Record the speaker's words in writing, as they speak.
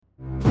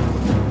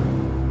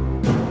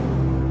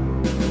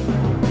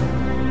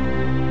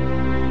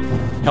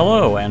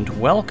Hello, and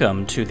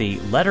welcome to the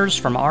Letters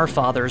from Our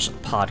Fathers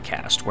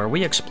podcast, where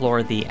we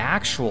explore the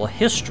actual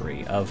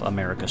history of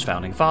America's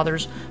founding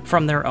fathers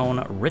from their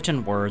own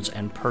written words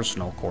and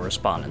personal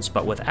correspondence,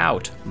 but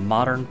without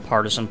modern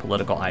partisan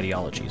political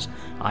ideologies.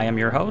 I am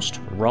your host,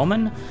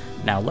 Roman.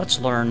 Now let's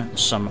learn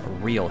some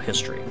real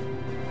history.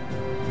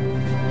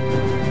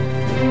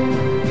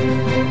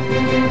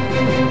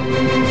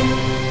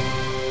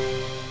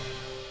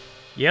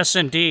 Yes,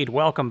 indeed.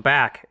 Welcome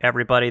back,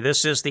 everybody.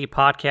 This is the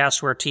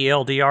podcast where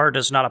TLDR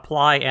does not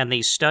apply and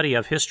the study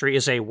of history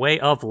is a way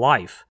of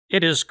life.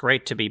 It is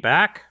great to be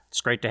back. It's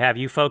great to have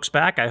you folks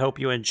back. I hope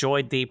you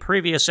enjoyed the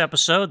previous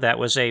episode. That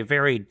was a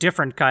very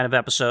different kind of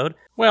episode.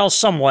 Well,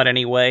 somewhat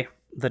anyway.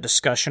 The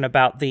discussion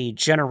about the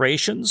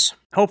generations.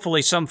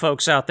 Hopefully some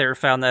folks out there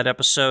found that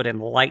episode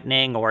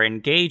enlightening or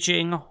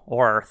engaging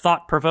or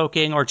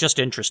thought-provoking or just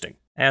interesting,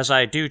 as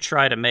I do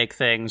try to make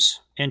things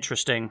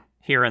interesting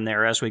here and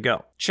there as we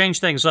go.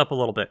 Change things up a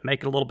little bit,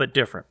 make it a little bit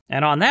different.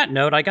 And on that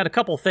note, I got a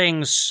couple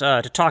things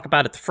to talk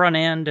about at the front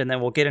end, and then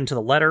we'll get into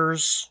the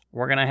letters.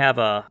 We're going to have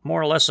a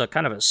more or less a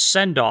kind of a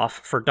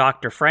send-off for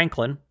Dr.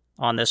 Franklin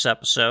on this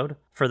episode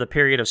for the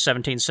period of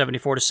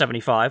 1774 to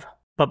 75.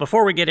 But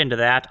before we get into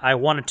that, I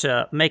wanted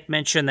to make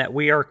mention that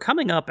we are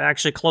coming up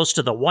actually close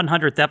to the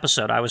 100th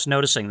episode. I was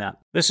noticing that.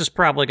 This is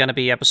probably going to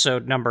be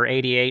episode number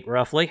 88,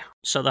 roughly.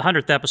 So the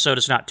 100th episode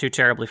is not too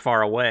terribly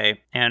far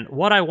away. And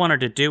what I wanted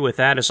to do with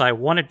that is I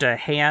wanted to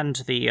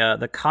hand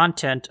the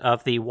content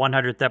of the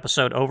 100th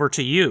episode over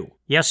to you.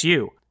 Yes,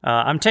 you.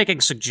 I'm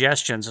taking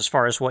suggestions as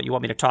far as what you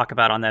want me to talk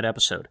about on that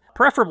episode.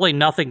 Preferably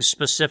nothing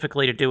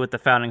specifically to do with the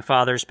Founding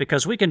Fathers,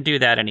 because we can do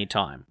that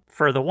anytime.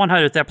 For the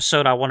 100th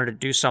episode, I wanted to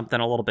do something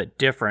a little bit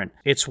different.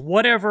 It's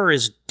whatever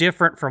is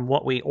different from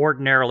what we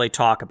ordinarily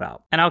talk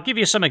about. And I'll give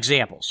you some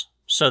examples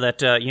so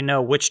that you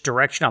know which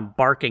direction I'm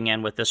barking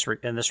in with this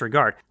in this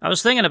regard. I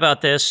was thinking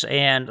about this,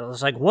 and I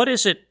was like, what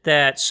is it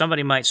that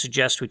somebody might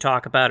suggest we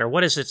talk about, or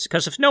what is it?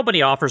 Because if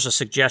nobody offers a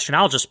suggestion,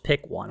 I'll just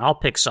pick one. I'll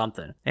pick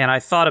something. And I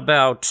thought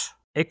about...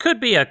 it could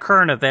be a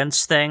current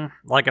events thing,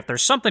 like if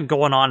there's something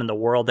going on in the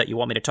world that you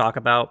want me to talk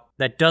about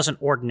that doesn't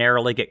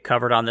ordinarily get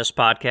covered on this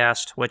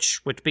podcast,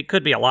 which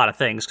could be a lot of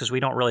things because we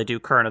don't really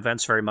do current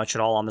events very much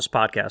at all on this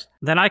podcast,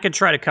 then I can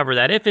try to cover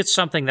that if it's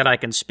something that I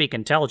can speak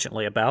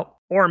intelligently about.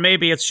 Or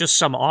maybe it's just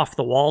some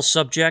off-the-wall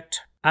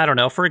subject. I don't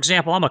know. For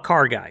example, I'm a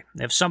car guy.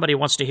 If somebody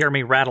wants to hear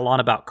me rattle on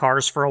about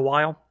cars for a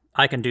while,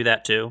 I can do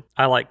that too.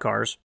 I like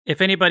cars. If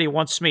anybody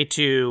wants me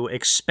to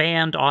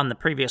expand on the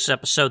previous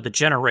episode, the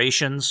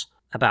generations,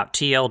 about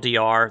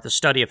TLDR, the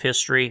study of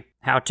history,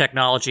 how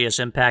technology has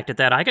impacted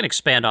that, I can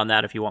expand on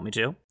that if you want me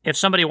to. If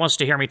somebody wants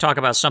to hear me talk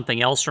about something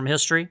else from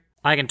history,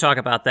 I can talk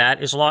about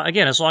that, as long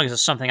as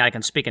it's something I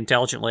can speak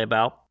intelligently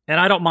about. And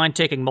I don't mind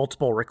taking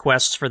multiple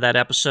requests for that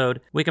episode.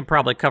 We can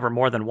probably cover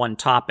more than one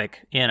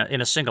topic in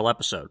a single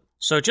episode.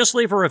 So just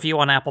leave a review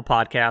on Apple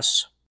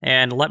Podcasts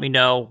and let me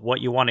know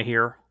what you want to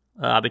hear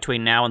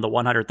between now and the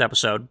 100th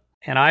episode.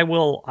 And I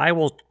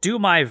will do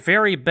my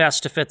very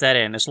best to fit that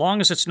in, as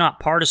long as it's not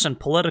partisan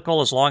political,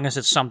 as long as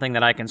it's something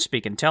that I can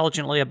speak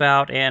intelligently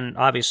about, and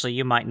obviously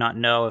you might not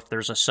know if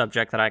there's a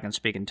subject that I can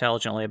speak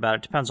intelligently about.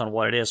 It depends on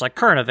what it is. Like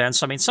current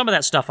events, I mean, some of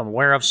that stuff I'm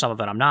aware of, some of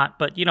it I'm not,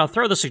 but,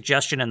 throw the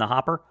suggestion in the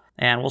hopper,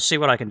 and we'll see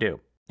what I can do.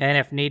 And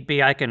if need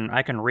be, I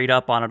can read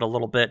up on it a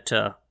little bit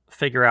to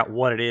figure out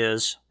what it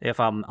is, if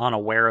I'm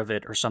unaware of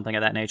it or something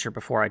of that nature,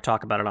 before I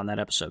talk about it on that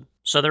episode.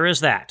 So there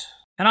is that.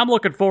 And I'm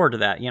looking forward to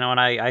that, and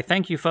I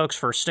thank you folks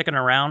for sticking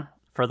around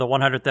for the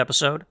 100th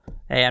episode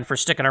and for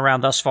sticking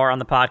around thus far on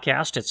the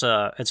podcast.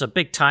 It's a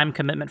big time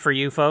commitment for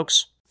you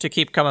folks to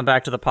keep coming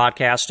back to the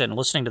podcast and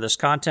listening to this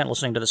content,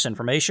 listening to this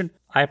information.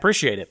 I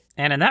appreciate it.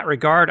 And in that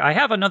regard, I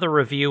have another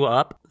review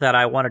up that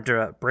I wanted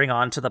to bring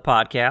on to the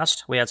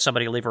podcast. We had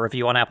somebody leave a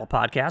review on Apple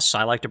Podcasts.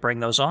 I like to bring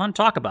those on,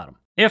 talk about them.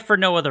 If for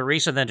no other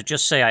reason than to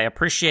just say I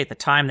appreciate the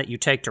time that you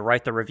take to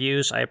write the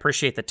reviews. I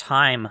appreciate the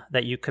time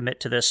that you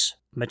commit to this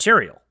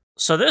material.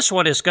 So this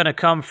one is going to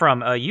come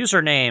from a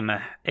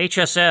username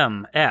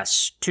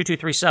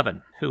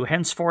HSMS2237, who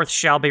henceforth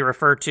shall be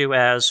referred to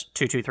as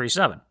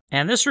 2237.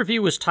 And this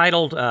review was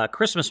titled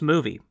Christmas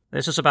Movie.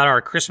 This is about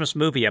our Christmas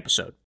movie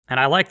episode. And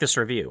I like this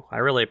review. I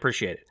really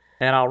appreciate it.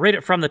 And I'll read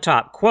it from the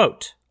top.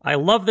 Quote, "I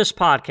love this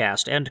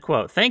podcast," end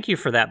quote. Thank you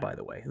for that, by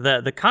the way.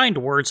 The kind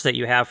words that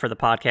you have for the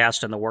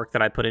podcast and the work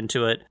that I put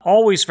into it,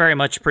 always very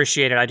much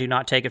appreciated. I do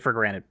not take it for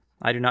granted.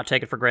 I do not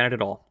take it for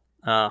granted at all.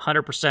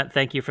 100%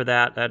 thank you for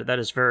that. That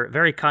is very,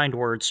 very kind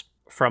words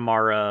from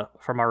our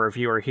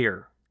reviewer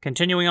here.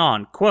 Continuing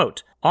on,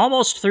 quote,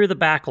 "Almost through the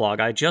backlog,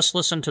 I just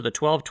listened to the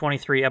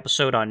 1223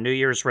 episode on New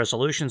Year's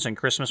resolutions and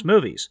Christmas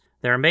movies.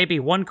 There may be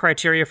one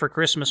criteria for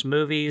Christmas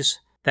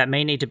movies that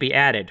may need to be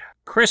added.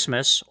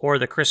 Christmas, or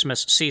the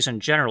Christmas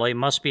season generally,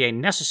 must be a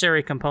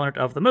necessary component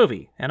of the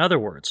movie. In other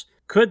words,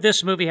 could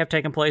this movie have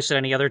taken place at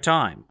any other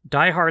time?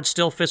 Die Hard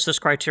still fits this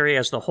criteria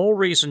as the whole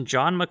reason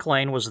John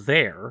McClane was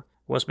there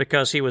was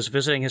because he was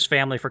visiting his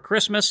family for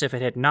Christmas. If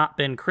it had not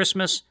been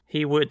Christmas,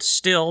 he would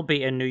still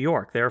be in New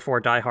York. Therefore,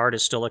 Die Hard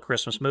is still a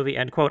Christmas movie.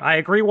 End quote. I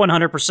agree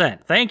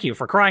 100%. Thank you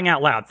for crying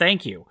out loud.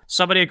 Thank you.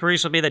 Somebody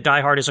agrees with me that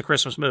Die Hard is a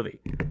Christmas movie.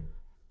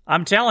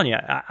 I'm telling you,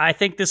 I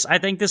think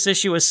this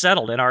issue is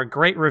settled, and our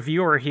great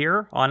reviewer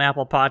here on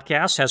Apple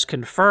Podcasts has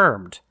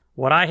confirmed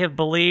what I have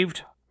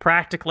believed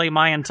practically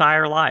my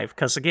entire life.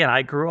 Because again,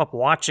 I grew up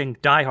watching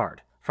Die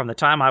Hard from the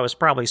time I was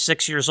probably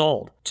 6 years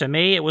old. To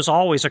me, it was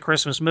always a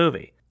Christmas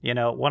movie. You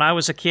know, when I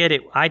was a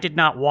kid, I did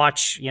not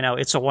watch,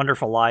 It's a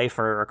Wonderful Life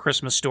or A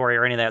Christmas Story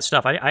or any of that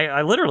stuff.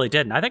 I literally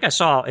didn't. I think I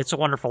saw It's a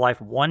Wonderful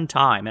Life one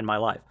time in my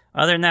life.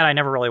 Other than that, I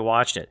never really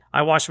watched it.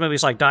 I watched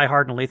movies like Die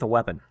Hard and Lethal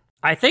Weapon.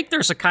 I think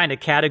there's a kind of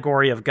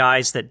category of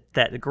guys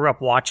that grew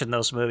up watching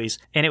those movies,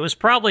 and it was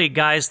probably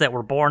guys that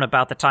were born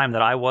about the time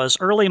that I was,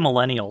 early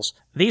millennials.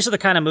 These are the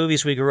kind of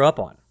movies we grew up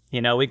on.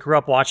 We grew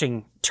up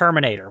watching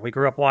Terminator. We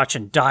grew up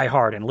watching Die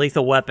Hard and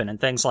Lethal Weapon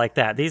and things like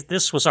that.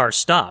 This was our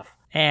stuff.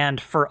 And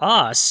for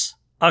us,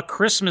 a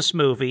Christmas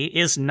movie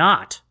is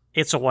not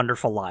It's a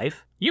Wonderful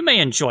Life. You may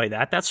enjoy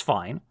that. That's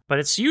fine. But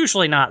it's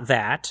usually not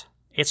that.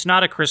 It's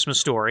not A Christmas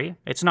Story.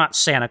 It's not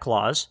Santa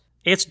Claus.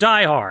 It's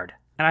Die Hard.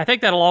 And I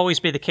think that'll always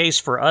be the case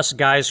for us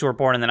guys who were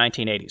born in the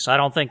 1980s. I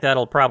don't think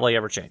that'll probably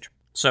ever change.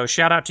 So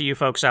shout out to you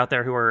folks out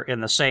there who are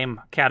in the same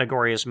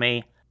category as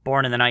me,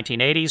 born in the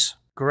 1980s,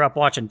 grew up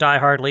watching Die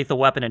Hard, Lethal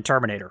Weapon, and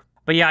Terminator.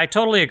 But yeah, I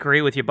totally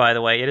agree with you, by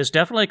the way. It is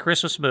definitely a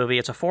Christmas movie.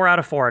 It's a 4 out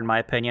of 4 in my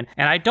opinion.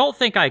 And I don't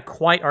think I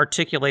quite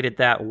articulated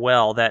that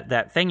well,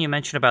 that thing you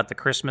mentioned about the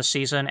Christmas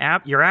season.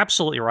 You're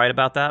absolutely right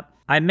about that.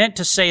 I meant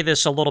to say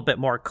this a little bit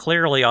more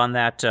clearly on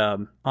that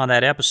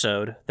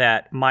episode,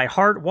 that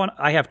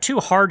I have 2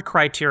 hard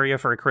criteria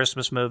for a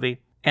Christmas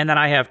movie, and then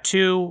I have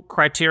 2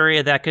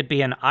 criteria that could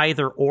be an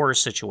either-or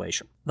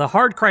situation. The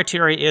hard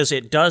criteria is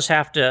it does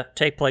have to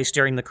take place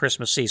during the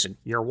Christmas season.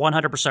 You're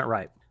 100%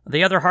 right.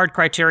 The other hard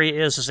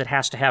criteria is it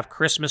has to have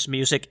Christmas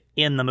music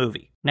in the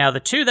movie. Now, the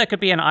 2 that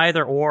could be an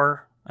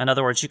either-or, in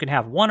other words, you can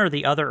have one or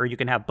the other, or you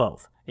can have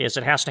both, is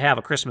it has to have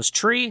a Christmas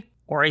tree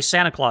or a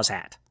Santa Claus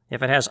hat.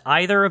 If it has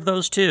either of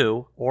those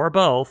 2, or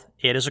both,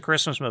 it is a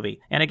Christmas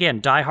movie. And again,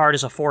 Die Hard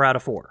is a 4 out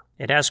of 4.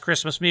 It has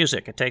Christmas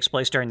music. It takes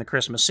place during the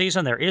Christmas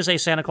season. There is a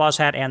Santa Claus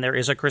hat, and there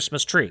is a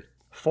Christmas tree.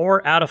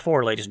 4 out of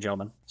 4, ladies and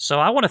gentlemen. So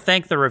I want to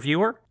thank the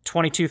reviewer,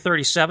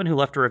 2237, who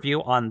left a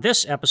review on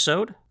this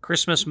episode, the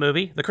Christmas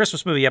movie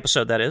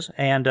episode, that is,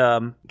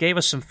 and gave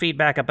us some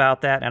feedback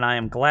about that, and I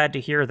am glad to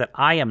hear that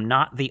I am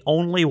not the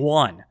only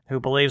one who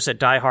believes that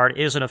Die Hard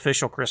is an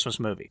official Christmas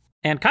movie.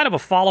 And kind of a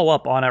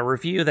follow-up on a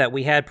review that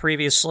we had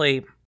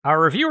previously,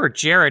 our reviewer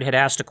Jared had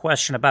asked a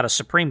question about a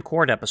Supreme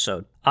Court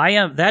episode.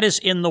 That is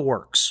in the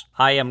works.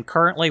 I am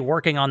currently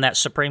working on that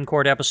Supreme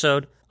Court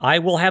episode. I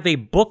will have a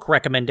book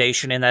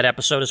recommendation in that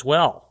episode as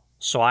well.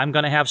 So I'm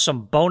going to have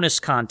some bonus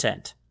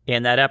content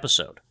in that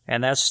episode.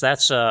 And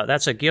that's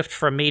a gift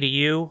from me to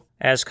you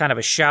as kind of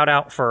a shout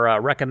out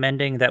for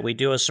recommending that we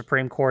do a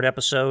Supreme Court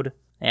episode.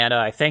 And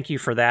I thank you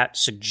for that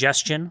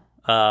suggestion.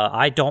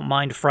 I don't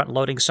mind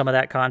front-loading some of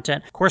that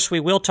content. Of course, we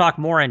will talk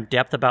more in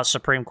depth about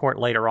Supreme Court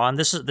later on.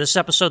 This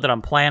episode that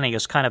I'm planning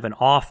is kind of an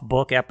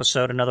off-book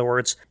episode. In other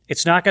words,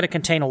 it's not going to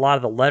contain a lot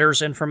of the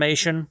letters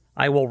information.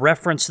 I will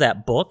reference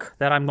that book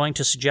that I'm going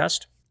to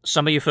suggest.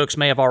 Some of you folks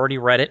may have already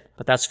read it,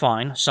 but that's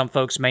fine. Some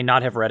folks may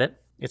not have read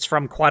it. It's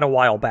from quite a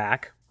while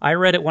back. I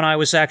read it when I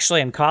was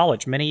actually in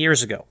college many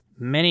years ago.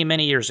 Many,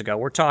 many years ago.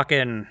 We're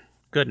talking,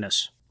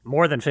 goodness,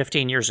 more than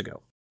 15 years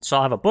ago. So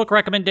I'll have a book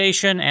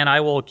recommendation, and I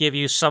will give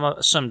you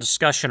some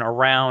discussion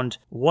around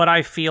what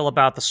I feel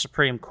about the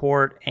Supreme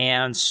Court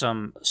and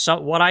some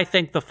what I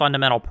think the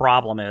fundamental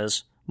problem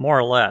is, more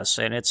or less.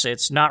 And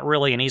it's not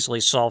really an easily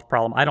solved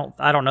problem. I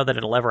don't know that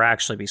it'll ever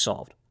actually be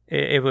solved.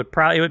 It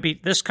would be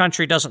this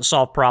country doesn't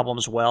solve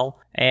problems well,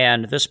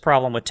 and this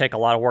problem would take a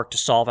lot of work to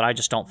solve, and I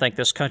just don't think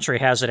this country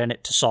has it in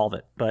it to solve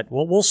it. But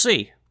we'll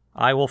see.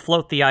 I will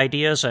float the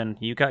ideas, and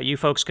you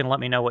folks can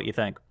let me know what you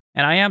think.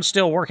 And I am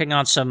still working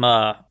on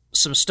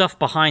some stuff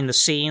behind the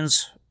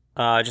scenes,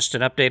 just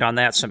an update on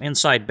that, some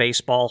inside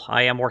baseball.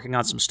 I am working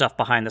on some stuff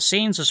behind the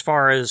scenes as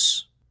far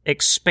as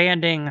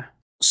expanding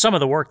some of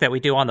the work that we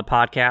do on the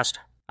podcast.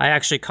 I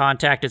actually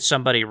contacted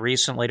somebody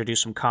recently to do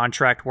some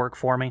contract work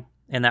for me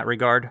in that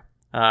regard.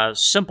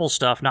 Simple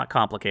stuff, not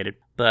complicated.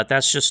 But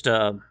that's just,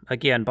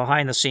 again,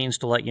 behind the scenes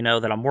to let you know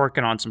that I'm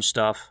working on some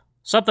stuff.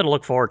 Something to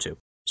look forward to.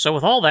 So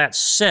with all that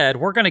said,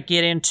 we're going to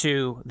get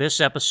into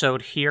this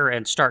episode here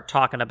and start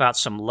talking about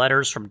some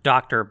letters from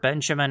Dr.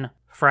 Benjamin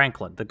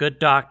Franklin. The good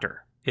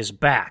doctor is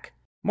back.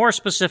 More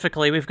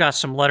specifically, we've got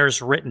some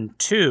letters written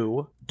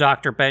to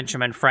Dr.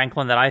 Benjamin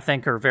Franklin that I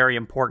think are very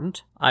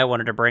important. I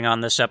wanted to bring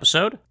on this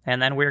episode.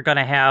 And then we're going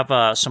to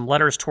have some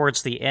letters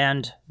towards the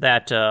end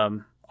that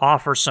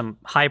offer some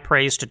high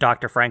praise to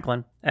Dr.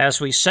 Franklin as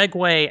we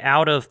segue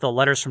out of the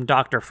letters from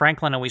Dr.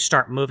 Franklin and we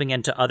start moving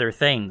into other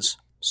things.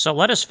 So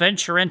let us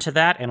venture into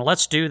that, and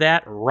let's do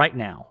that right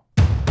now.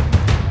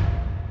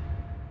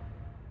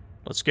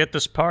 Let's get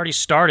this party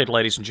started,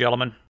 ladies and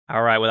gentlemen.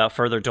 All right, without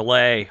further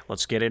delay,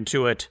 let's get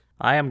into it.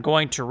 I am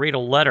going to read a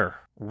letter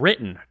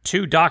written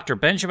to Dr.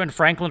 Benjamin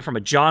Franklin from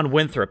a John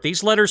Winthrop.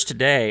 These letters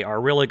today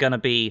are really going to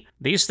be,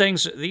 these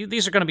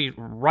are going to be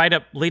right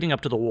up, leading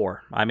up to the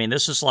war. I mean,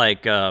 this is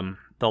like the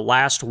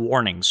last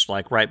warnings,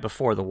 like right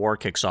before the war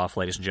kicks off,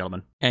 ladies and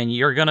gentlemen. And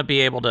you're going to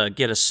be able to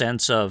get a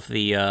sense of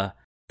the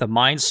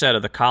mindset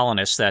of the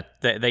colonists,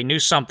 that they knew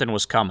something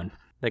was coming.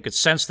 They could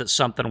sense that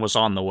something was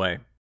on the way.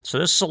 So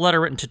this is a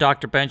letter written to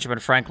Dr. Benjamin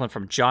Franklin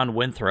from John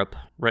Winthrop,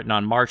 written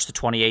on March the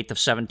 28th of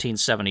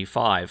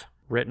 1775,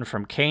 written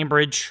from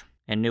Cambridge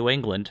in New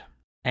England,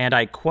 and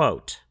I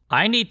quote,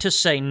 "I need to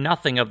say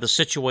nothing of the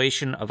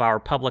situation of our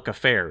public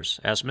affairs,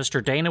 as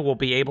Mr. Dana will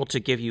be able to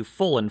give you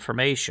full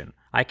information.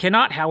 I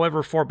cannot,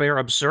 however, forbear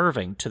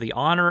observing, to the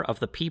honor of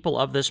the people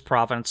of this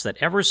province, that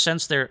ever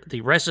since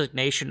the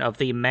resignation of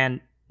the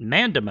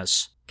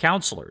Mandamus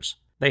councilors,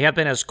 they have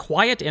been as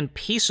quiet and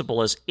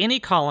peaceable as any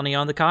colony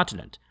on the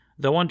continent,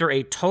 though under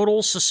a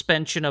total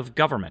suspension of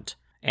government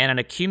and an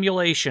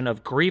accumulation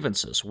of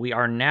grievances. We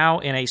are now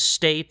in a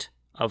state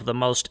of the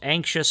most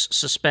anxious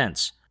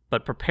suspense,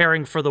 but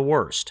preparing for the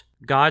worst.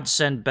 God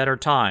send better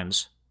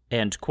times."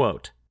 End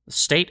quote. The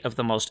state of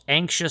the most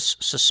anxious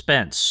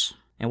suspense.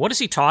 And what is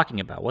he talking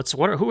about?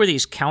 Who are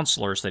these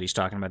counselors that he's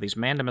talking about? These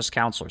Mandamus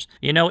counselors.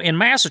 You know, in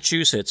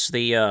Massachusetts,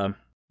 the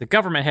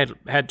government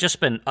had just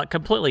been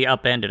completely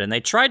upended, and they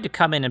tried to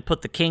come in and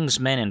put the king's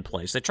men in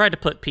place. They tried to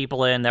put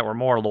people in that were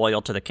more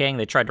loyal to the king.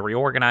 They tried to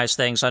reorganize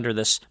things under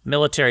this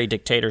military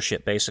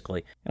dictatorship,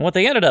 basically. And what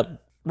they ended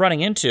up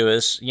running into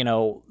is, you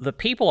know, the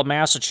people of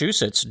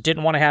Massachusetts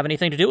didn't want to have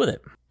anything to do with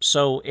it.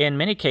 So in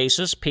many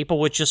cases, people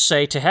would just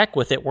say, "To heck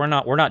with it. We're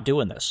not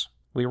doing this."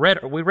 We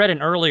read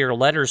in earlier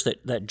letters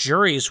that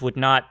juries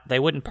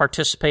wouldn't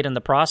participate in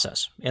the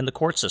process, in the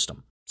court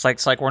system.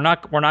 It's like we're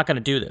not going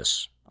to do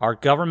this. Our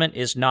government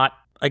is not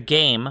a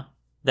game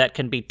that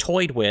can be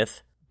toyed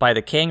with by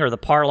the king or the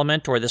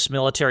parliament or this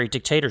military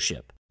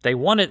dictatorship. They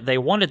wanted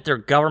their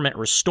government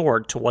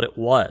restored to what it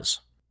was.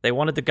 They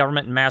wanted the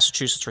government in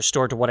Massachusetts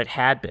restored to what it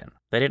had been.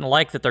 They didn't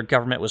like that their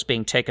government was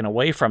being taken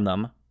away from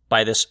them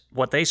by this,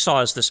 what they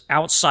saw as this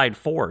outside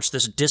force,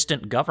 this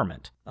distant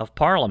government of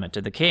Parliament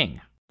and the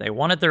king. They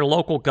wanted their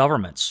local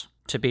governments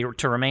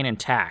to remain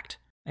intact.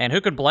 And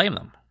who could blame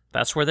them?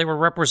 That's where they were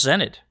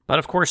represented. But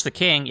of course, the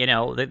king, you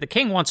know, the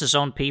king wants his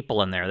own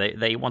people in there.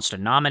 He wants to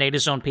nominate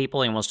his own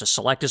people, he wants to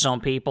select his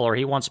own people, or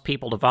he wants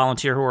people to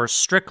volunteer who are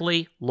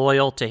strictly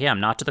loyal to him,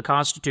 not to the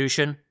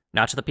Constitution,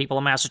 not to the people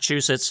of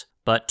Massachusetts,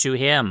 but to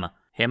him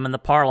and the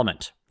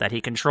Parliament that he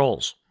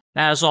controls.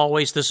 As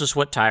always, this is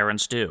what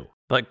tyrants do.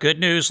 But good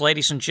news,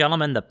 ladies and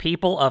gentlemen, the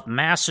people of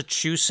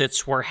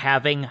Massachusetts were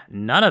having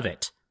none of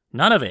it.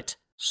 None of it.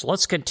 So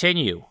let's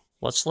continue.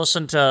 Let's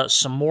listen to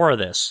some more of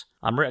this.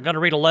 I'm going to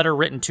read a letter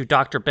written to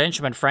Dr.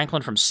 Benjamin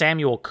Franklin from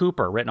Samuel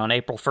Cooper, written on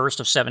April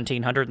 1st of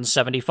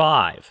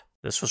 1775.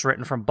 This was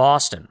written from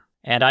Boston.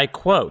 And I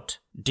quote,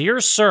 "Dear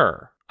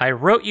Sir, I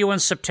wrote you in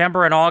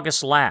September and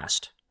August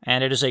last,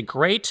 and it is a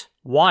great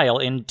while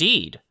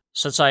indeed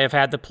since I have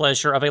had the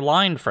pleasure of a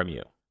line from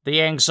you.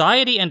 The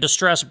anxiety and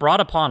distress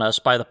brought upon us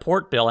by the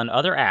Port Bill and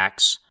other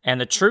acts,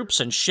 and the troops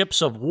and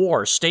ships of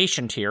war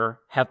stationed here,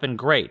 have been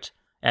great,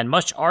 and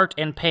much art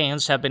and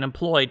pains have been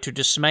employed to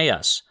dismay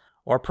us,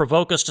 or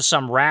provoke us to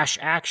some rash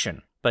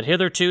action. But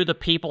hitherto the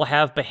people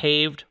have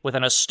behaved with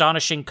an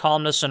astonishing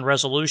calmness and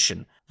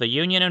resolution. The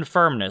union and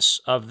firmness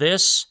of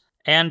this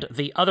and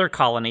the other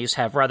colonies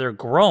have rather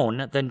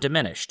grown than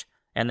diminished,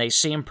 and they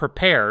seem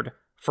prepared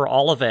for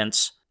all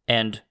events."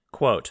 End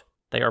quote.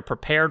 They are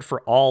prepared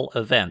for all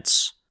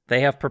events.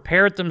 They have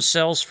prepared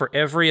themselves for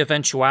every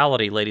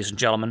eventuality, ladies and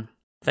gentlemen.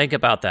 Think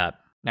about that.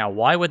 Now,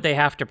 why would they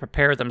have to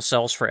prepare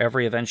themselves for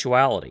every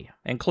eventuality,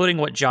 including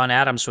what John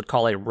Adams would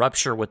call a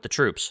rupture with the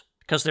troops?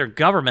 Because their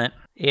government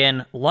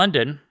in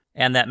London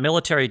and that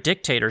military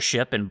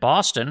dictatorship in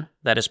Boston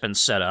that has been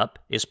set up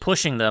is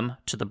pushing them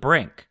to the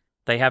brink.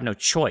 They have no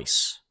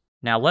choice.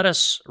 Now let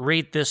us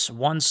read this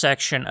one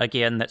section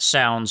again that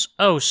sounds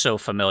oh so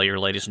familiar,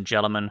 ladies and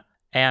gentlemen,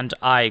 and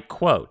I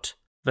quote,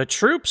 "The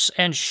troops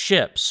and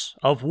ships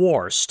of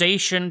war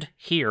stationed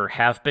here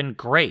have been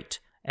great,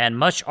 and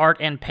much art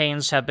and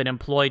pains have been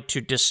employed to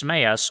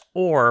dismay us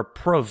or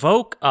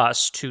provoke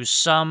us to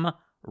some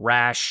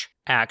rash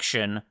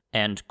action."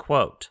 End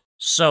quote.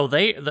 So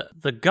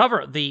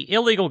the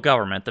illegal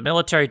government, the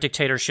military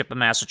dictatorship of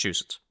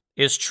Massachusetts,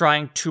 is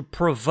trying to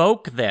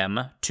provoke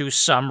them to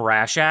some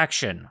rash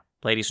action,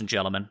 ladies and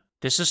gentlemen.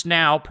 This is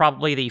now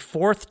probably the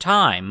fourth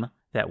time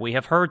that we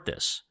have heard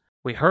this.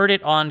 We heard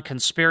it on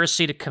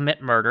Conspiracy to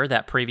Commit Murder,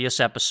 that previous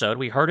episode.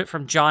 We heard it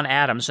from John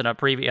Adams in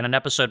an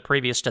episode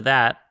previous to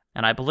that,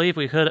 and I believe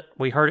we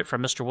heard it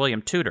from Mr.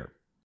 William Tudor.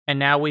 And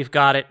now we've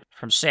got it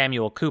from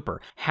Samuel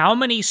Cooper. How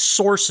many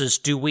sources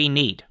do we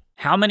need?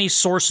 How many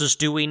sources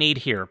do we need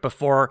here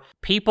before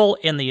people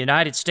in the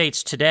United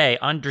States today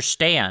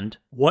understand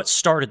what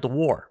started the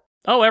war?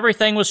 Oh,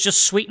 everything was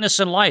just sweetness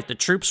and light. The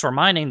troops were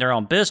minding their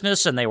own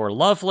business, and they were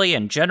lovely,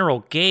 and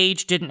General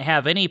Gage didn't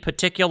have any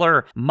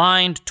particular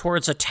mind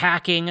towards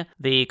attacking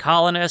the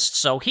colonists,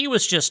 so he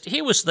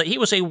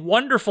was a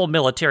wonderful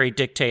military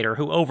dictator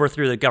who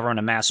overthrew the government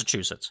of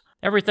Massachusetts.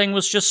 Everything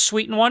was just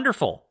sweet and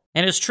wonderful.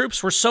 And his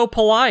troops were so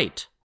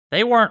polite.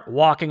 They weren't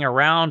walking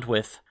around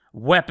with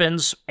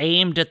weapons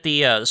aimed at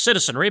the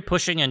citizenry,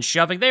 pushing and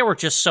shoving. They were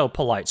just so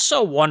polite,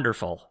 so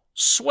wonderful.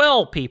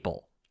 Swell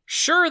people.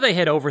 Sure, they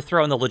had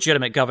overthrown the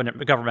legitimate government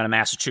of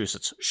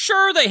Massachusetts.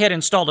 Sure, they had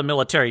installed a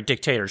military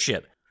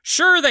dictatorship.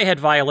 Sure, they had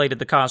violated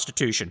the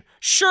Constitution.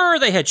 Sure,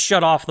 they had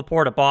shut off the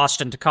port of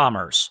Boston to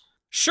commerce.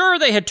 Sure,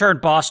 they had turned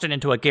Boston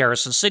into a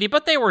garrison city,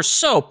 but they were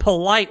so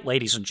polite,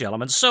 ladies and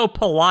gentlemen, so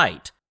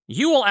polite.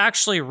 You will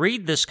actually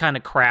read this kind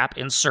of crap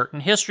in certain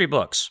history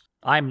books.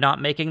 I'm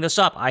not making this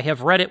up. I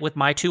have read it with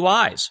my 2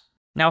 eyes.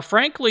 Now,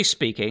 frankly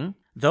speaking,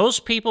 those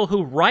people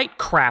who write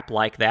crap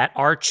like that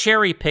are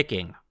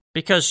cherry-picking.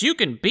 Because you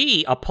can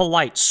be a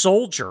polite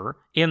soldier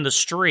in the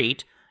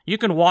street. You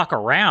can walk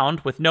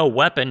around with no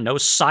weapon, no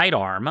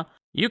sidearm.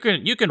 You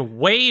can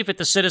wave at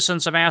the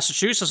citizens of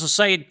Massachusetts and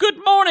say, "Good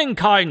morning,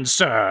 kind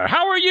sir.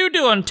 How are you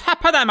doing?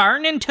 Top of the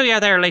morning to you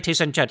there, ladies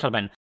and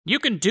gentlemen." You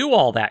can do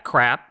all that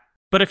crap.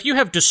 But if you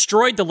have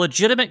destroyed the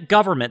legitimate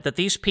government that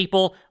these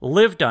people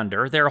lived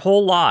under their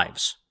whole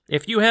lives,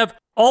 if you have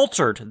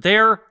altered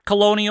their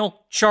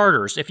colonial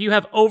charters, if you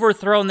have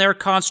overthrown their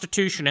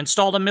constitution,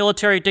 installed a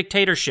military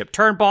dictatorship,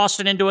 turned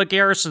Boston into a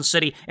garrison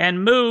city,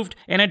 and moved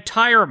an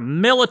entire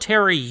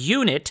military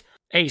unit,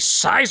 a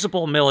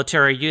sizable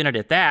military unit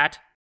at that,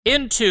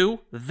 into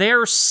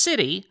their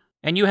city,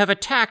 and you have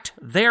attacked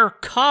their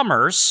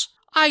commerce,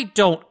 I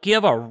don't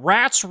give a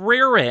rat's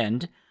rear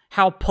end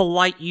how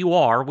polite you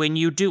are when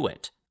you do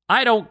it.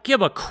 I don't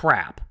give a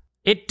crap.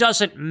 It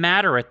doesn't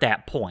matter at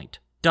that point,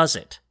 does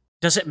it?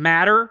 Does it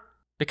matter?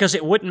 Because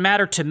it wouldn't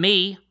matter to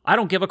me. I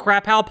don't give a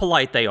crap how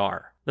polite they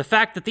are. The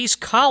fact that these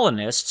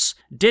colonists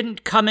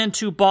didn't come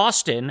into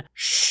Boston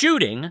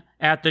shooting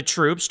at the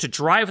troops to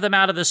drive them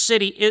out of the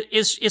city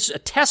is a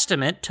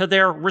testament to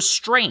their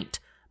restraint.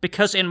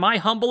 Because in my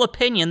humble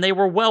opinion, they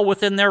were well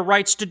within their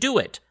rights to do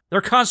it.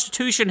 Their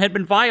constitution had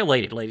been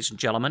violated, ladies and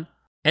gentlemen.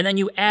 And then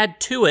you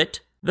add to it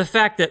the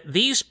fact that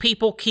these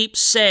people keep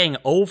saying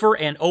over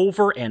and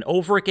over and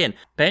over again.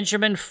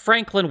 Benjamin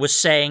Franklin was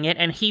saying it,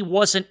 and he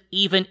wasn't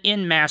even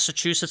in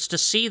Massachusetts to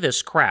see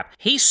this crap.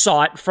 He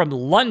saw it from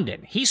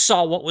London. He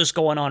saw what was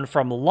going on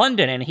from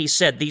London, and he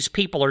said, these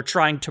people are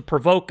trying to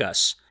provoke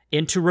us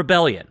into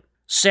rebellion.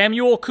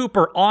 Samuel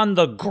Cooper on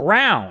the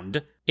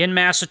ground in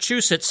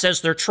Massachusetts says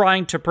they're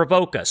trying to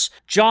provoke us.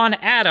 John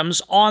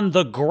Adams on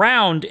the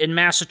ground in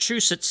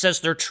Massachusetts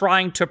says they're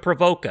trying to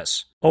provoke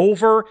us.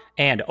 Over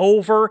and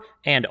over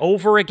and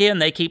over again,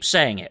 they keep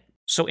saying it.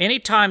 So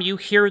anytime you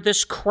hear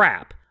this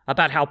crap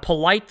about how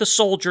polite the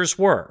soldiers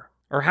were,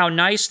 or how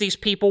nice these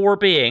people were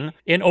being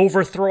in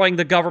overthrowing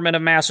the government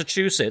of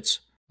Massachusetts,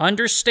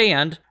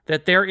 understand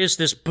that there is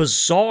this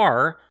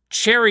bizarre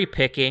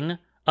cherry-picking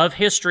of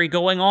history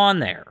going on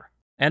there.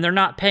 And they're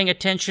not paying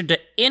attention to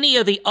any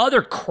of the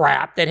other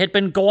crap that had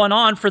been going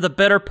on for the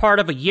better part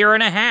of a year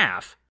and a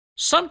half.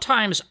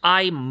 Sometimes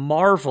I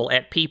marvel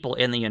at people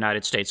in the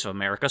United States of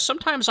America.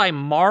 Sometimes I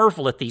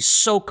marvel at these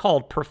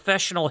so-called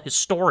professional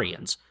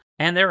historians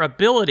and their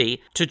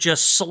ability to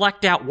just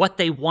select out what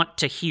they want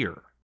to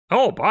hear.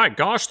 Oh, by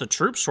gosh, the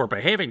troops were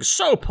behaving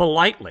so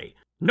politely.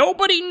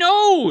 Nobody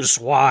knows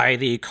why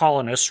the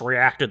colonists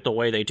reacted the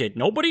way they did.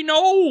 Nobody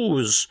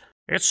knows.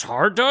 It's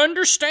hard to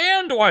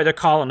understand why the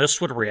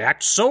colonists would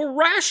react so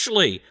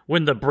rashly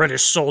when the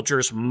British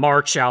soldiers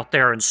march out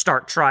there and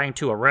start trying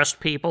to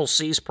arrest people,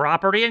 seize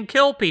property, and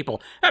kill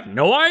people. I have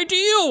no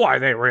idea why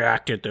they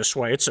reacted this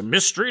way. It's a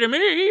mystery to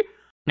me.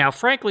 Now,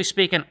 frankly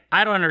speaking,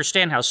 I don't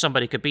understand how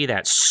somebody could be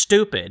that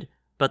stupid,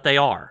 but they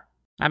are.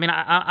 I mean,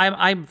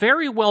 I'm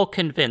very well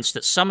convinced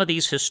that some of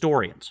these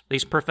historians,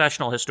 these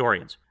professional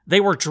historians, they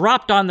were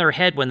dropped on their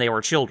head when they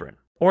were children.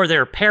 Or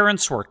their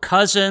parents were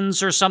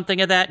cousins or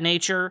something of that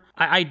nature.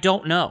 I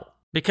don't know.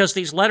 Because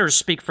these letters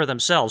speak for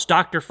themselves.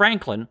 Dr.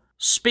 Franklin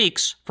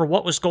speaks for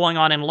what was going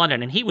on in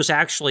London, and he was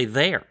actually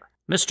there.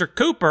 Mr.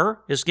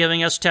 Cooper is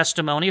giving us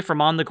testimony from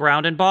on the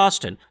ground in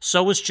Boston.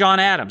 So is John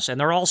Adams, and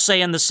they're all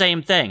saying the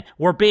same thing.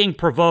 We're being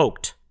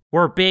provoked.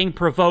 We're being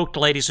provoked,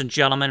 ladies and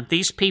gentlemen.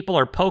 These people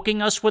are poking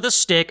us with a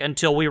stick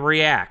until we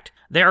react.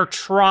 They're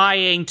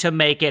trying to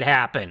make it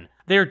happen.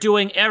 They're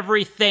doing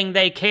everything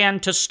they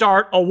can to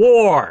start a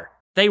war.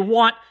 They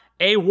want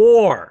a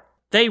war.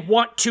 They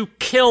want to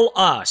kill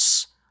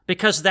us.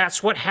 Because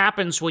that's what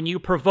happens when you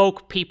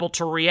provoke people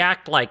to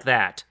react like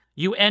that.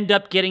 You end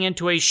up getting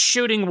into a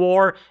shooting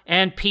war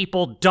and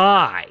people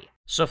die.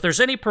 So if there's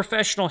any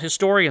professional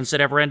historians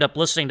that ever end up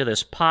listening to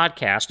this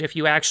podcast, if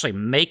you actually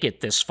make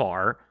it this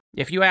far,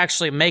 if you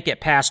actually make it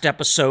past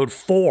episode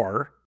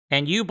 4,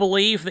 and you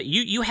believe that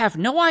you have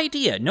no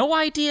idea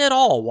at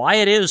all why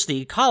it is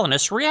the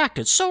colonists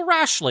reacted so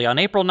rashly on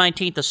April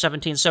 19th of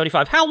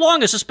 1775. How long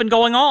has this been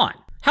going on?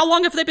 How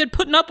long have they been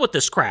putting up with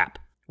this crap?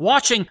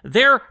 Watching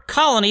their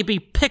colony be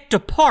picked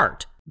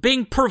apart,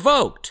 being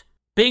provoked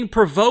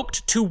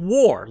to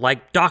war,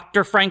 like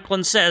Dr.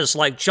 Franklin says,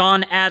 like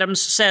John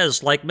Adams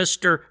says, like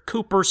Mr.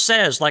 Cooper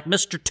says, like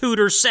Mr.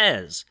 Tudor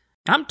says.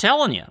 I'm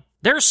telling you,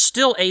 There's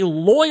still a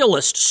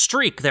loyalist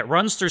streak that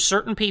runs through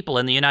certain people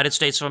in the United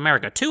States of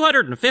America.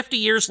 250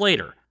 years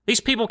later, these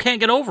people can't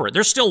get over it.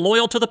 They're still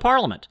loyal to the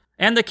Parliament.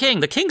 And the king.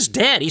 The king's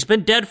dead. He's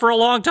been dead for a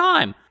long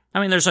time. I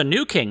mean, there's a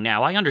new king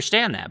now. I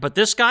understand that. But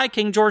this guy,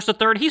 King George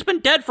III, he's been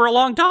dead for a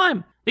long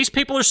time. These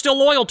people are still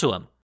loyal to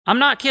him. I'm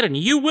not kidding.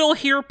 You will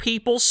hear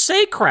people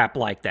say crap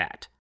like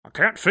that. I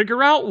can't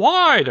figure out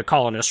why the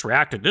colonists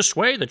reacted this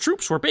way. The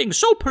troops were being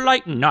so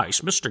polite and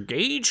nice, Mr.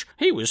 Gage.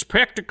 He was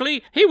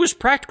practically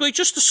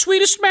just the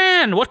sweetest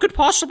man. What could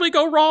possibly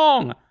go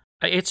wrong?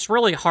 It's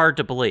really hard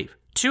to believe.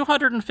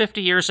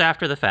 250 years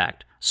after the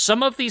fact,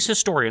 some of these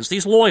historians,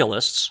 these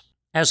loyalists,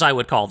 as I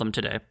would call them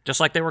today, just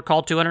like they were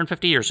called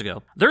 250 years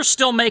ago, they're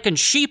still making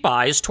sheep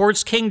eyes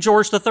towards King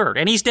George III,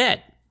 and he's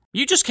dead.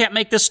 You just can't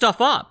make this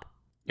stuff up.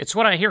 It's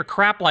when I hear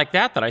crap like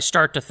that I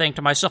start to think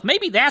to myself,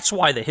 maybe that's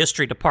why the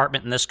history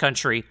department in this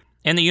country,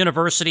 in the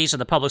universities and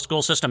the public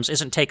school systems,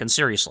 isn't taken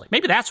seriously.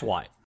 Maybe that's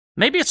why.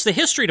 Maybe it's the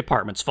history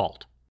department's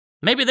fault.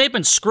 Maybe they've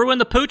been screwing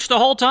the pooch the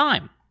whole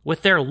time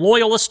with their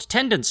loyalist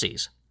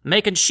tendencies,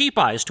 making sheep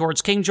eyes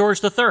towards King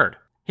George III,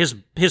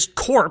 his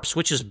corpse,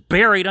 which is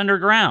buried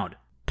underground.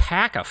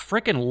 Pack of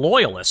frickin'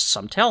 loyalists,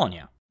 I'm telling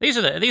you. These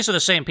are the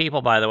same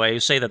people, by the way, who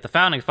say that the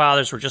Founding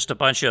Fathers were just a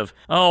bunch of,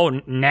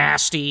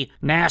 nasty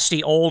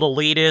old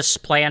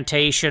elitists,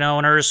 plantation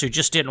owners who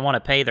just didn't want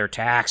to pay their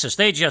taxes.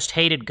 They just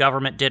hated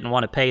government, didn't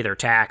want to pay their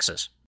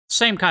taxes.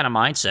 Same kind of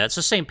mindset. It's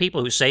the same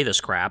people who say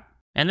this crap.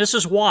 And this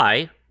is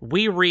why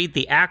we read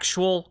the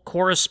actual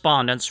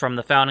correspondence from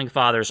the Founding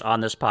Fathers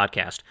on this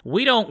podcast.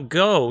 We don't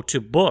go to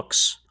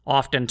books,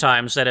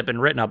 oftentimes, that have been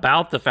written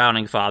about the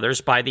Founding Fathers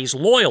by these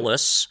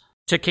loyalists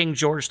to King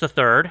George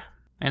III.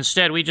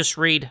 Instead, we just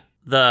read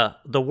the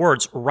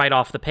words right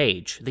off the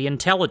page, the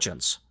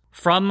intelligence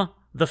from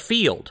the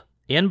field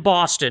in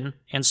Boston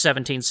in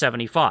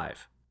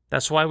 1775.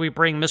 That's why we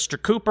bring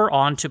Mr. Cooper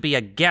on to be a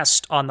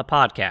guest on the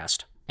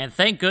podcast. And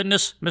thank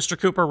goodness Mr.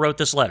 Cooper wrote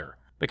this letter,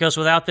 because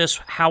without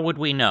this, how would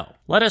we know?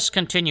 Let us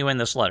continue in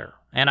this letter,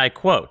 and I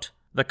quote,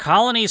 "The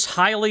colonies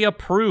highly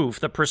approve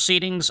the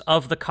proceedings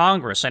of the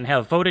Congress and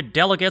have voted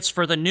delegates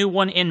for the new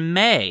one in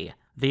May.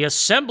 The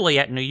Assembly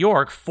at New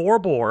York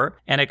forbore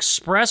an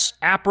express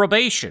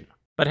approbation,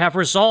 but have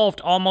resolved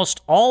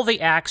almost all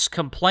the acts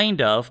complained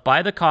of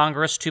by the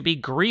Congress to be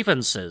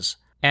grievances,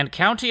 and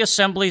county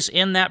assemblies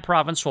in that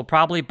province will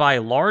probably by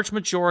large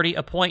majority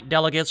appoint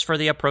delegates for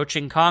the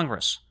approaching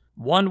Congress.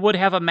 One would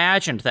have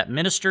imagined that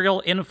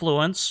ministerial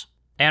influence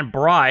and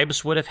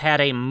bribes would have had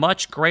a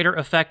much greater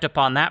effect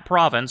upon that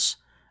province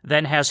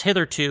than has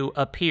hitherto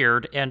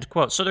appeared," end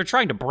quote. So they're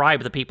trying to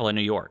bribe the people in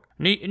New York.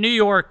 New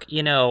York,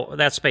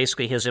 that's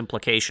basically his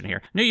implication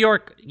here. New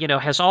York,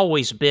 has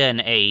always been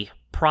a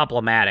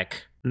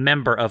problematic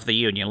member of the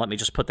Union. Let me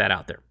just put that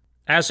out there.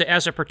 As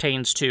it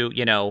pertains to,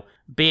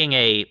 being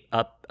a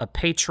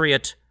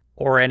patriot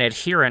or an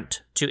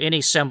adherent to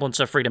any semblance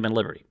of freedom and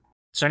liberty.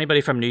 Is there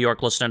anybody from New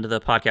York listening to the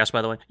podcast,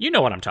 by the way? You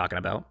know what I'm talking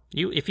about.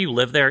 If you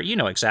live there, you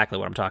know exactly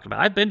what I'm talking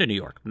about. I've been to New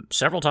York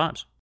several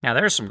times. Now,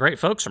 there's some great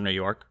folks from New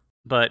York,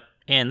 but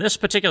in this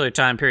particular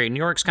time period, New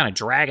York's kind of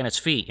dragging its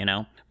feet,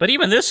 But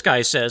even this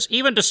guy says,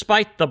 even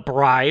despite the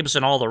bribes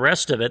and all the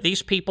rest of it,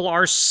 these people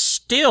are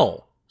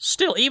still,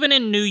 even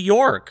in New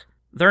York,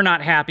 they're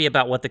not happy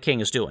about what the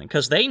king is doing.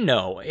 Because they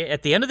know,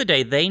 at the end of the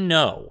day, they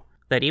know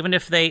that even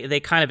if they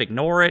kind of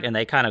ignore it and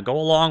they kind of go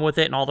along with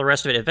it and all the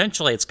rest of it,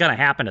 eventually it's going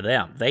to happen to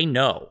them. They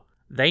know.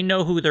 They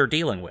know who they're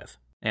dealing with.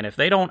 And if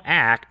they don't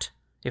act,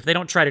 if they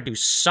don't try to do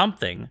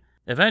something,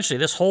 eventually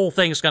this whole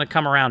thing is going to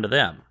come around to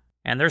them.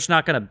 And there's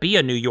not going to be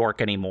a New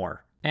York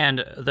anymore.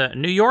 And the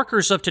New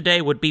Yorkers of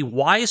today would be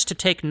wise to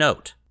take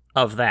note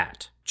of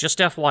that. Just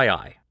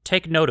FYI.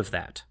 Take note of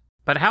that.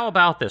 But how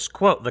about this?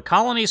 Quote, "The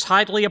colonies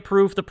highly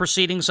approve the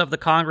proceedings of the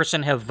Congress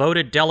and have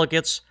voted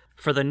delegates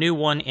for the new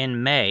one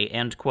in May,"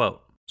 end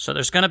quote. So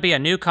there's going to be a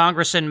new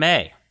Congress in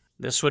May.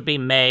 This would be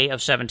May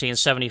of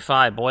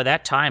 1775. Boy,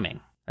 that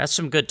timing. That's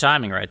some good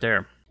timing right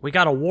there. We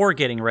got a war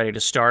getting ready to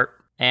start.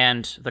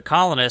 And the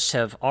colonists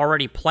have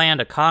already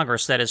planned a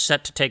Congress that is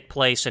set to take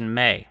place in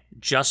May,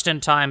 just in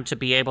time to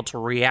be able to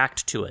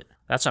react to it.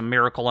 That's a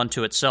miracle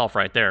unto itself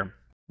right there.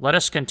 Let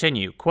us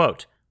continue.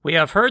 Quote, "We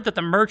have heard that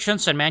the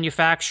merchants and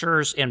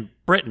manufacturers in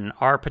Britain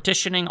are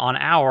petitioning on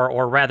our,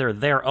 or rather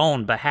their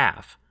own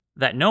behalf,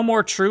 that no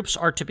more troops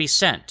are to be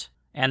sent,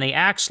 and the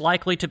acts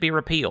likely to be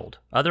repealed.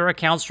 Other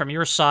accounts from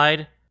your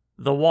side,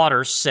 the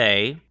waters,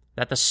 say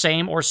that the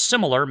same or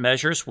similar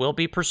measures will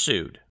be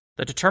pursued.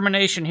 The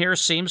determination here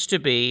seems to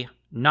be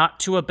not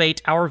to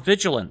abate our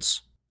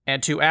vigilance,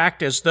 and to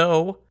act as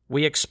though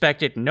we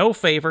expected no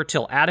favor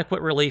till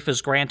adequate relief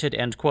is granted,"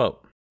 end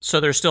quote. So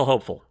they're still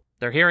hopeful.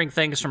 They're hearing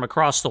things from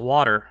across the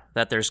water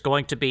that there's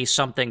going to be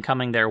something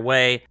coming their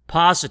way,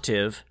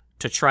 positive,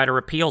 to try to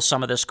repeal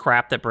some of this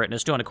crap that Britain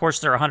is doing. Of course,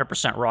 they're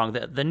 100% wrong.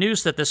 The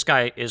news that this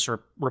guy is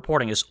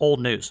reporting is old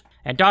news,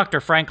 and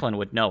Dr. Franklin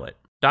would know it.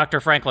 Dr.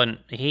 Franklin,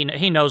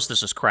 he knows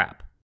this is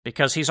crap,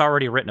 because he's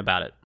already written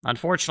about it.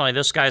 Unfortunately,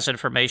 this guy's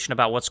information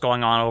about what's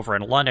going on over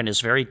in London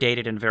is very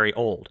dated and very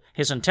old.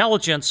 His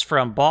intelligence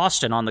from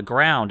Boston on the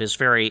ground is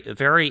very,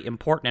 very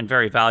important and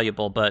very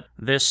valuable, but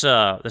this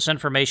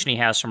information he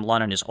has from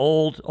London is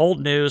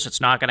old news.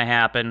 It's not going to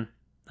happen.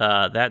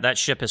 That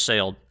ship has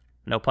sailed.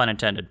 No pun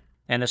intended.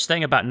 And this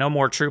thing about no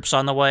more troops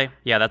on the way,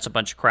 yeah, that's a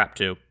bunch of crap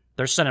too.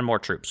 They're sending more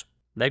troops.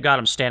 They've got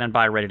them standing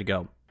by ready to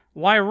go.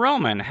 Why,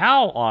 Roman,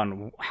 how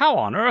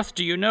on earth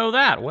do you know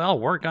that? Well,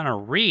 we're going to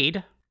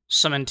read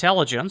some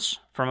intelligence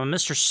from a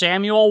Mr.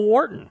 Samuel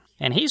Wharton,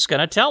 and he's going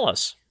to tell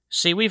us.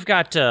 See, we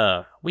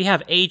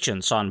have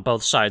agents on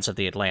both sides of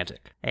the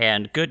Atlantic,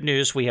 and good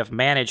news, we have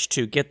managed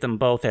to get them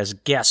both as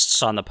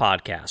guests on the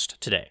podcast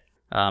today.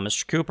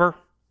 Mr. Cooper,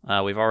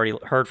 we've already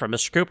heard from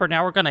Mr. Cooper,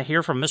 now we're going to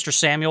hear from Mr.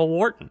 Samuel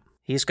Wharton.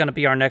 He's going to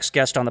be our next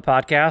guest on the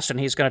podcast, and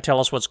he's going to tell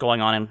us what's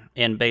going on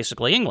in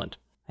basically England,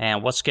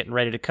 and what's getting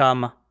ready to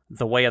come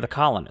the way of the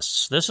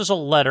colonists. This is a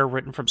letter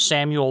written from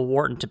Samuel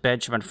Wharton to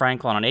Benjamin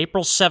Franklin on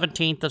April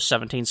 17th of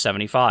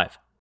 1775.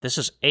 This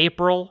is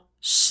April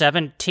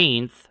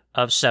 17th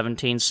of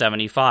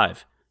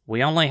 1775. We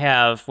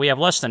have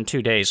less than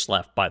 2 days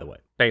left, by the way,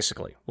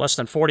 basically. Less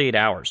than 48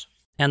 hours,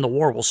 and the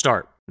war will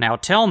start. Now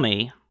tell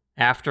me,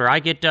 after I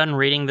get done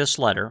reading this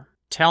letter,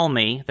 tell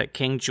me that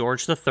King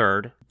George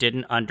III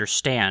didn't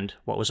understand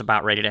what was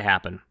about ready to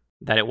happen,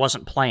 that it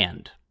wasn't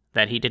planned,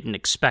 that he didn't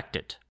expect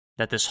it,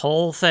 that this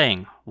whole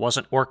thing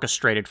wasn't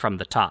orchestrated from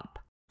the top.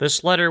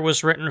 This letter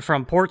was written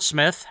from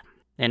Portsmouth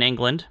in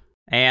England,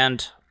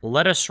 and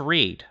let us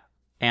read,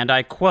 and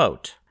I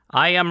quote,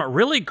 "I am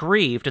really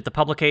grieved at the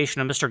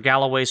publication of Mr.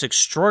 Galloway's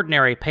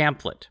extraordinary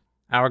pamphlet.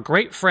 Our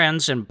great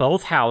friends in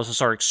both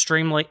houses are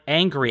extremely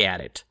angry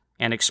at it,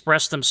 and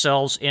express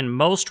themselves in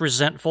most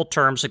resentful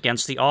terms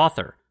against the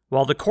author,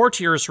 while the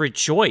courtiers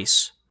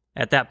rejoice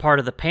at that part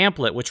of the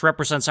pamphlet which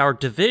represents our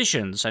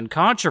divisions and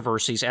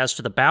controversies as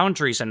to the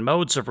boundaries and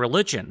modes of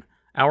religion,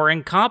 our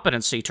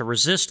incompetency to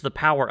resist the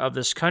power of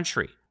this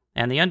country,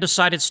 and the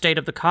undecided state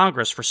of the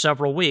Congress for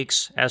several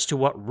weeks as to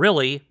what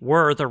really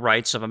were the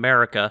rights of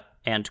America,"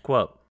 end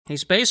quote.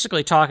 He's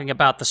basically talking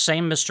about the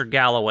same Mr.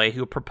 Galloway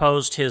who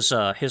proposed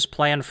his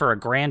plan for a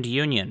grand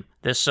union,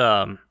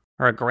 or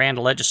a grand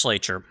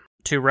legislature,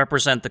 to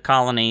represent the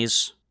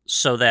colonies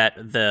so that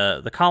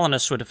the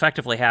colonists would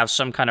effectively have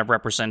some kind of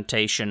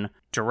representation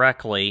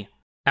directly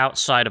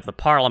outside of the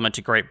Parliament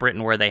of Great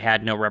Britain where they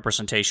had no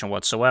representation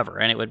whatsoever.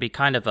 And it would be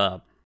kind of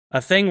a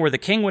thing where the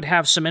king would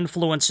have some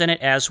influence in it,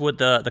 as would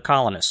the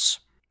colonists.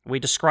 We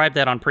described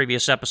that on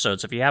previous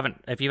episodes. If you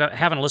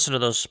haven't listened to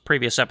those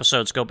previous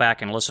episodes, go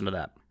back and listen to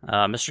that.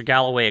 Mr.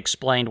 Galloway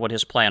explained what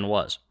his plan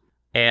was.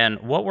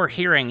 And what we're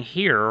hearing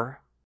here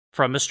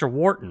from Mr.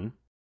 Wharton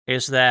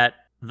is that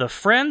the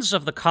friends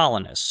of the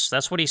colonists,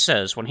 that's what he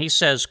says when he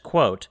says,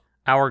 quote,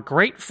 "Our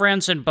great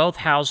friends in both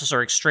houses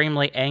are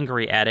extremely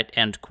angry at it,"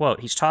 end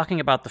quote. He's talking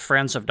about the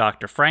friends of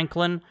Dr.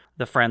 Franklin,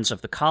 the friends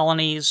of the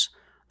colonies,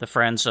 the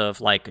friends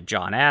of, like,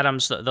 John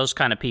Adams, those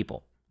kind of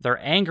people. They're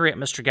angry at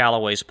Mr.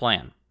 Galloway's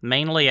plan,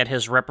 mainly at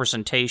his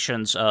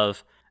representations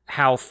of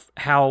how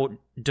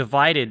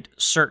divided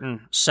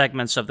certain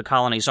segments of the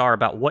colonies are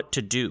about what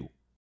to do.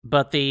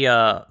 But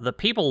the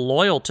people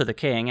loyal to the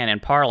king and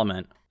in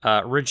Parliament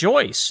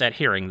rejoice at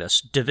hearing this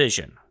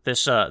division,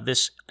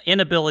 this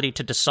inability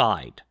to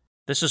decide.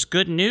 This is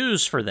good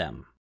news for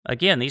them.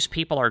 Again, these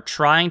people are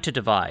trying to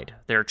divide.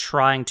 They're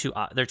trying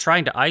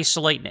to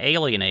isolate and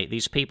alienate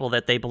these people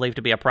that they believe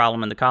to be a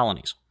problem in the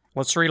colonies.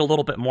 Let's read a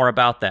little bit more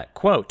about that.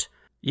 Quote,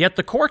 "Yet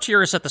the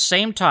courtiers at the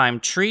same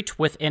time treat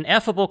with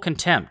ineffable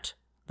contempt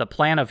the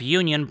plan of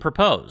union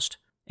proposed,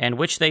 and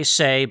which they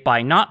say,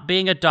 by not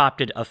being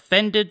adopted,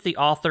 offended the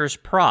author's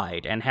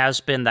pride, and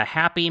has been the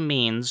happy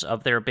means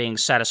of their being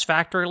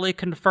satisfactorily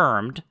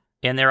confirmed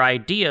in their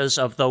ideas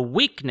of the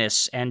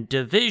weakness and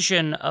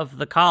division of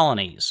the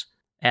colonies,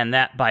 and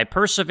that by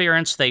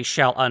perseverance they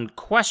shall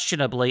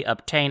unquestionably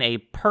obtain a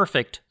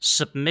perfect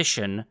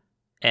submission,"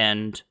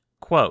 end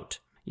quote.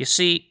 You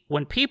see,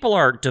 when people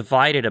are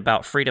divided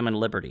about freedom and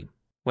liberty,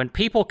 when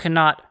people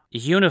cannot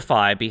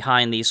unify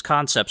behind these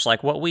concepts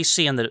like what we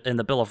see in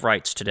the Bill of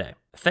Rights today,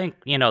 think,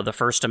 the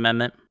First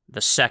Amendment,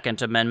 the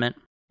Second Amendment,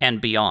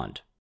 and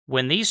beyond.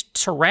 When these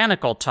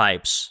tyrannical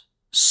types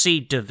see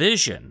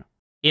division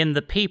in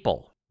the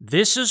people,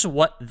 this is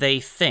what they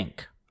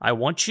think. I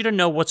want you to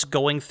know what's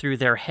going through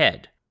their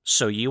head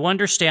so you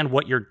understand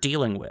what you're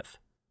dealing with.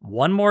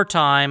 One more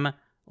time,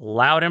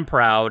 loud and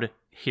proud,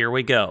 here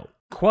we go.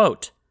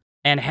 Quote,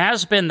 "And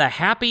has been the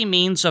happy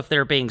means of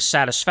their being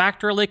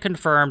satisfactorily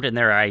confirmed in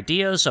their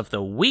ideas of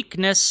the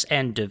weakness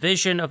and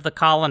division of the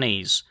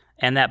colonies,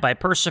 and that by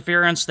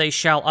perseverance they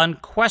shall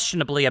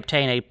unquestionably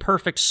obtain a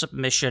perfect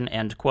submission,"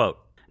 end quote.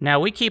 Now,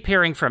 we keep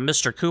hearing from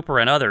Mr. Cooper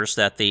and others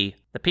that the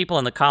people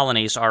in the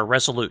colonies are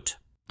resolute.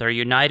 They're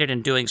united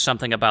in doing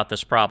something about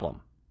this problem.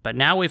 But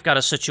now we've got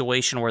a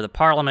situation where the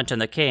Parliament and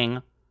the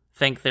King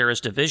think there is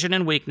division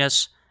and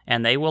weakness,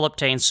 and they will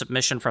obtain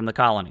submission from the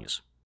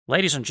colonies.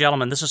 Ladies and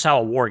gentlemen, this is how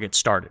a war gets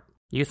started.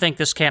 You think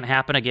this can't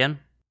happen again?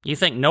 You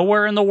think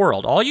nowhere in the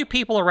world, all you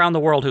people around the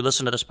world who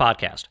listen to this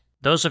podcast,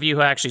 Those of you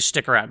who actually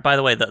stick around, by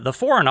the way, the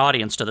foreign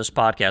audience to this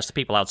podcast, the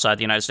people outside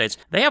the United States,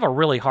 they have a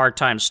really hard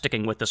time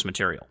sticking with this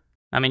material.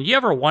 I mean, you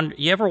ever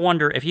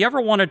wonder if you ever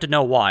wanted to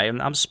know why,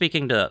 and I'm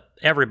speaking to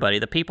everybody,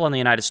 the people in the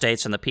United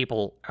States and the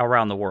people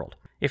around the world.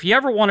 If you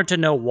ever wanted to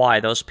know why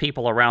those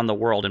people around the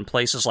world in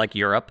places like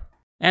Europe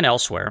and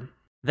elsewhere,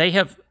 they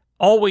have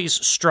always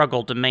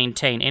struggled to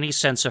maintain any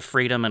sense of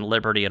freedom and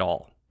liberty at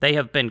all. They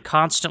have been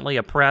constantly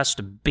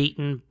oppressed,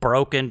 beaten,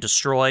 broken,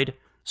 destroyed,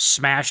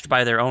 smashed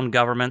by their own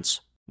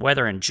governments,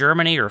 whether in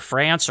Germany or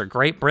France or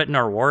Great Britain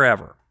or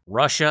wherever.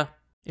 Russia,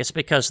 it's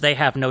because they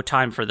have no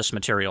time for this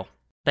material.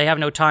 They have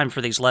no time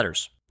for these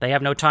letters. They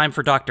have no time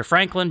for Dr.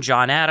 Franklin,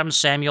 John Adams,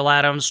 Samuel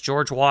Adams,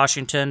 George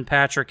Washington,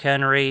 Patrick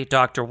Henry,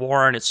 Dr.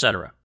 Warren,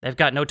 etc. They've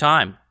got no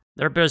time.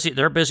 They're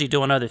busy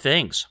doing other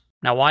things.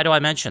 Now, why do I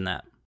mention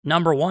that?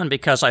 Number one,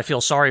 because I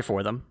feel sorry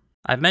for them.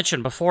 I've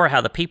mentioned before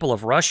how the people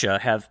of Russia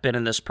have been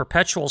in this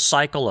perpetual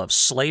cycle of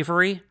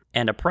slavery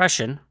and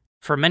oppression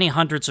for many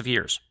hundreds of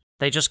years.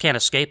 They just can't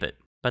escape it.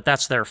 But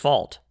that's their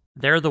fault.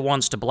 They're the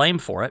ones to blame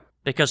for it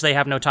because they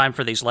have no time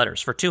for these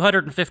letters. For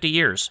 250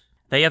 years,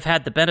 they have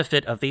had the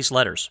benefit of these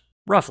letters.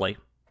 Roughly.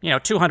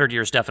 200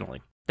 years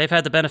definitely. They've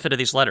had the benefit of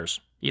these letters.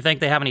 You think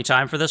they have any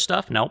time for this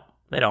stuff? No,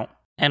 they don't.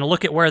 And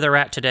look at where they're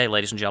at today,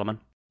 ladies and gentlemen.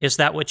 Is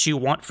that what you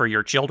want for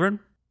your children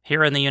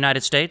here in the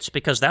United States?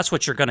 Because that's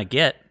what you're going to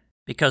get.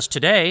 Because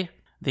today,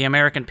 the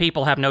American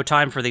people have no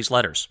time for these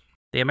letters.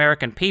 The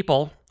American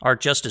people are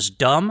just as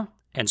dumb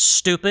and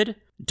stupid,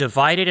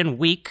 divided and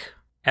weak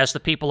as the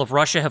people of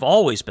Russia have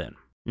always been.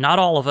 Not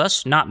all of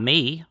us, not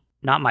me,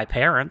 not my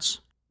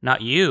parents,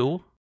 not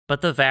you,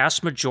 but the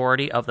vast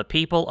majority of the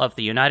people of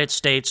the United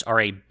States are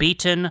a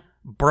beaten,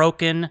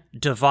 broken,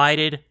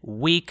 divided,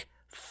 weak,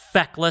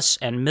 feckless,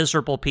 and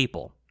miserable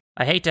people.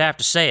 I hate to have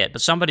to say it,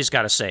 but somebody's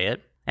got to say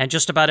it, and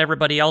just about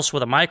everybody else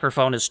with a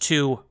microphone is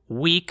too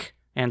weak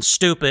and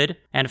stupid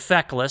and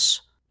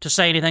feckless to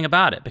say anything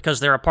about it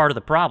because they're a part of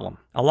the problem.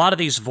 A lot of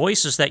these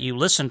voices that you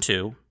listen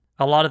to,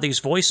 a lot of these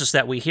voices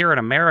that we hear in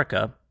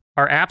America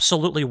are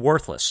absolutely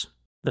worthless.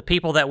 The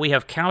people that we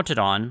have counted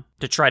on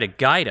to try to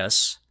guide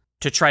us,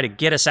 to try to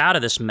get us out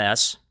of this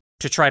mess,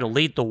 to try to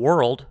lead the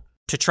world,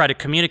 to try to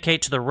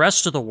communicate to the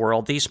rest of the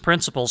world these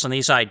principles and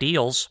these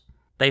ideals,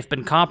 they've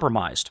been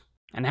compromised.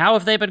 And how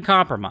have they been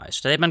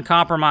compromised? They've been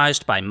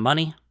compromised by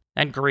money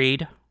and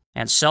greed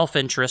and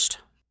self-interest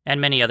and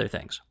many other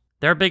things.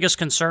 Their biggest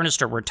concern is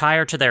to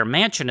retire to their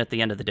mansion at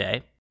the end of the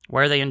day,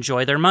 where they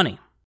enjoy their money.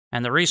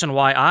 And the reason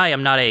why I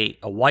am not a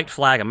white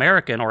flag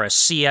American or a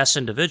CS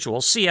individual,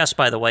 CS,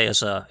 by the way,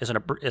 is an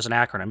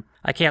acronym.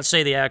 I can't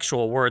say the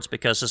actual words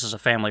because this is a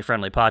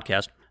family-friendly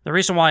podcast. The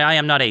reason why I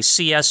am not a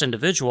CS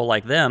individual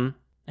like them,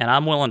 and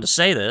I'm willing to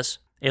say this,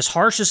 as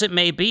harsh as it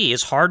may be,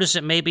 as hard as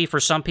it may be for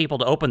some people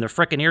to open their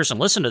frickin' ears and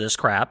listen to this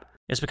crap,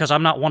 is because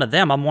I'm not one of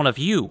them, I'm one of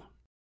you.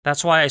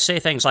 That's why I say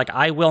things like,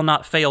 I will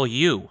not fail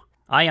you.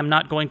 I am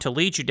not going to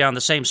lead you down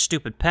the same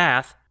stupid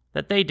path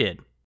that they did.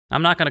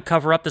 I'm not going to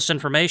cover up this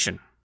information.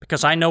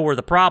 Because I know where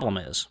the problem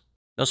is.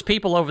 Those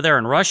people over there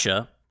in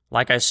Russia,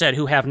 like I said,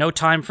 who have no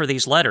time for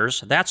these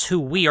letters, that's who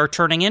we are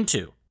turning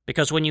into.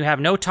 Because when you have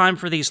no time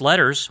for these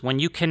letters, when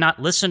you cannot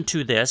listen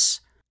to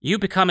this, you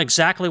become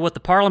exactly what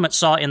the Parliament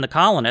saw in the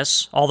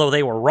colonists, although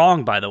they were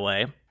wrong, by the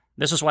way.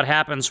 This is what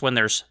happens when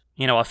there's,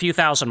 a few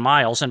thousand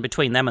miles in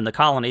between them and the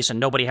colonies and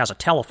nobody has a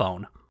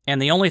telephone.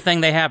 And the only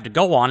thing they have to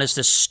go on is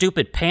this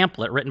stupid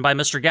pamphlet written by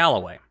Mr.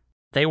 Galloway.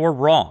 They were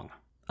wrong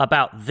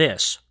about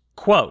this.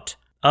 Quote,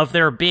 of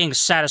their being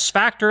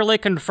satisfactorily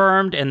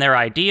confirmed in their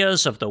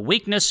ideas of the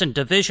weakness and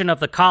division of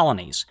the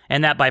colonies,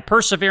 and that by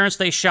perseverance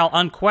they shall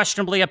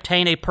unquestionably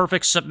obtain a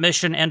perfect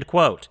submission, end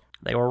quote.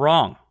 They were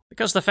wrong,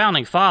 because the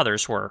Founding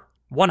Fathers were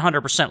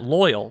 100%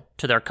 loyal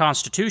to their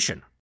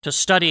Constitution, to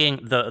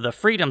studying the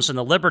freedoms and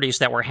the liberties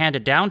that were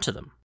handed down to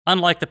them,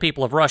 unlike the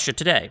people of Russia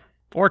today,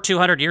 or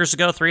 200 years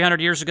ago,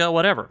 300 years ago,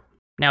 whatever.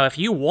 Now, if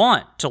you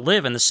want to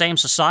live in the same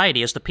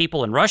society as the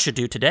people in Russia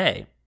do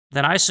today,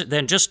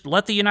 then just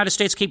let the United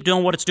States keep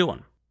doing what it's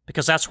doing,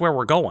 because that's where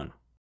we're going.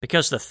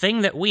 Because the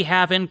thing that we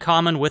have in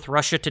common with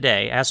Russia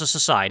today as a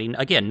society,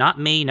 again, not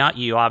me, not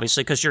you,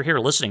 obviously, because you're here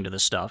listening to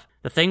this stuff,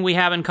 the thing we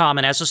have in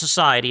common as a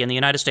society in the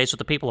United States with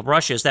the people of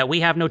Russia is that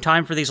we have no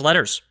time for these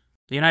letters.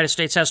 The United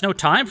States has no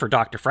time for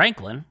Dr.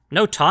 Franklin,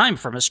 no time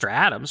for Mr.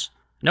 Adams,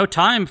 no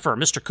time for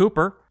Mr.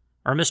 Cooper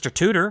or Mr.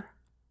 Tudor.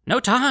 No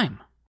time.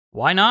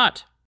 Why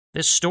not?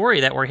 This story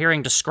that we're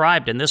hearing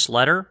described in this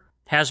letter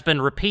has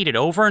been repeated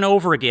over and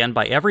over again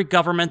by every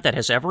government that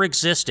has ever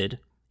existed,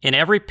 in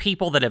every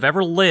people that have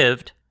ever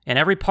lived, in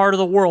every part of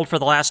the world for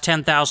the last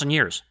 10,000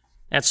 years.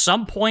 At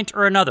some point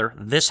or another,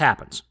 this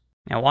happens.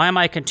 Now, why am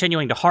I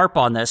continuing to harp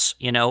on this?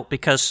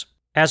 Because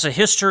as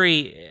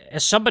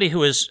somebody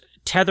who has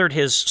tethered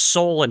his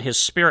soul and his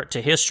spirit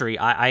to history,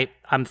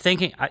 I'm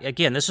thinking,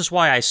 again, this is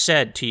why I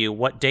said to you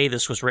what day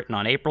this was written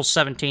on, April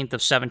 17th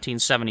of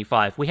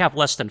 1775. We have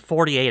less than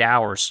 48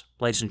 hours,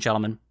 ladies and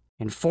gentlemen.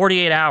 In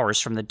 48 hours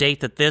from the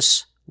date that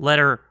this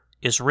letter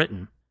is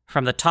written,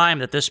 from the time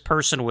that this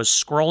person was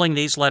scrolling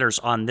these letters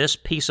on this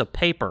piece of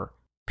paper,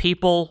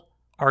 people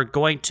are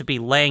going to be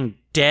laying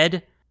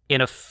dead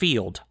in a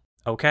field,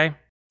 okay?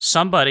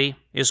 Somebody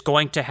is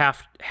going to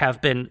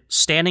have been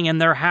standing in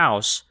their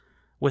house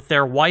with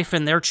their wife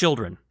and their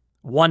children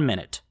 1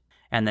 minute,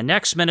 and the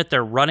next minute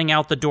they're running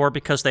out the door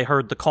because they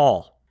heard the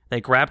call.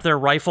 They grabbed their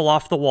rifle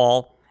off the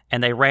wall,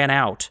 and they ran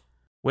out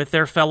with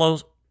their fellow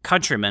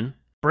countrymen,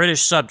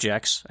 British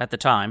subjects at the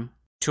time,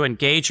 to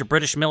engage a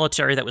British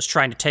military that was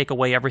trying to take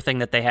away everything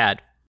that they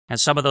had. And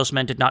some of those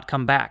men did not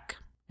come back.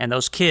 And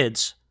those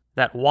kids,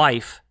 that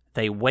wife,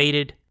 they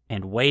waited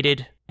and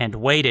waited and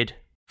waited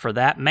for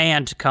that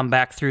man to come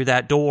back through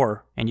that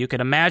door. And you can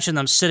imagine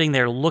them sitting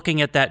there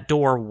looking at that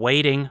door,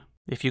 waiting.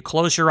 If you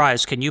close your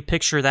eyes, can you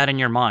picture that in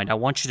your mind? I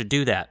want you to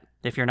do that.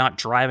 If you're not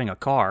driving a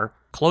car,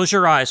 close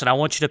your eyes and I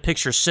want you to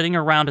picture sitting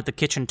around at the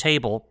kitchen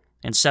table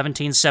in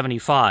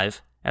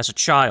 1775 as a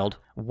child,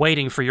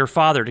 waiting for your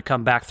father to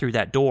come back through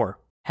that door,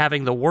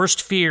 having the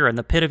worst fear in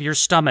the pit of your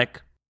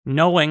stomach,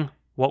 knowing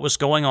what was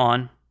going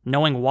on,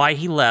 knowing why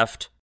he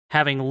left,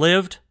 having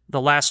lived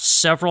the last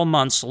several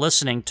months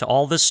listening to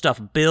all this stuff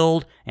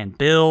build and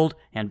build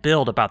and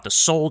build about the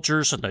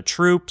soldiers and the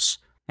troops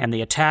and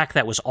the attack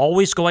that was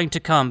always going to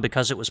come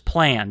because it was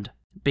planned,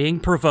 being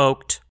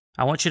provoked.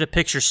 I want you to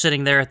picture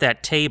sitting there at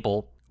that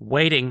table,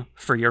 waiting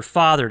for your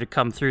father to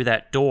come through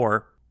that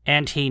door,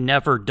 and he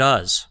never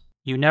does.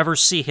 You never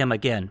see him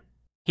again.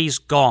 He's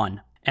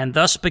gone. And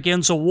thus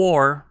begins a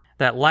war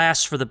that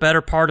lasts for the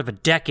better part of a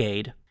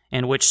decade,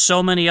 in which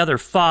so many other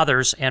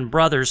fathers and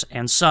brothers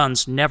and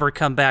sons never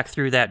come back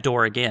through that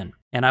door again.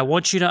 And I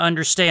want you to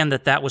understand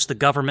that that was the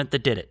government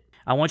that did it.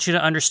 I want you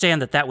to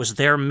understand that that was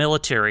their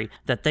military,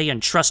 that they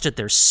entrusted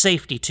their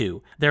safety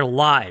to, their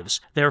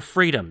lives, their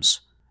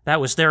freedoms.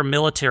 That was their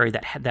military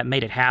that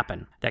made it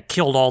happen, that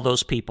killed all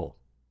those people,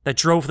 that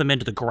drove them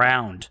into the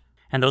ground.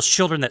 And those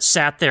children that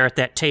sat there at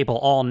that table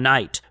all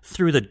night,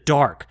 through the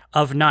dark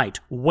of night,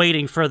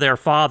 waiting for their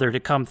father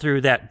to come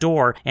through that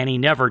door, and he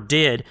never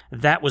did,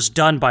 that was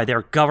done by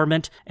their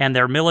government and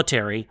their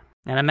military.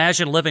 And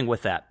imagine living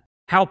with that.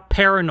 How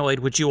paranoid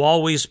would you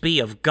always be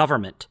of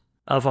government,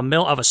 of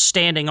a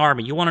standing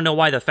army? You want to know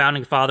why the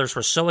Founding Fathers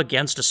were so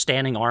against a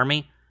standing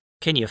army?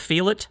 Can you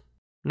feel it?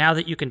 Now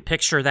that you can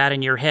picture that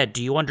in your head,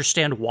 do you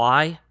understand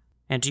why?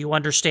 And do you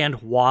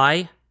understand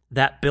why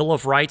that Bill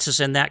of Rights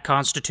is in that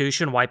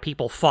Constitution, why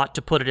people fought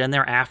to put it in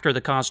there after the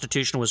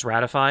Constitution was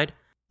ratified?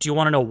 Do you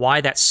want to know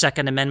why that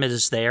Second Amendment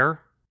is there?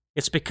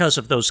 It's because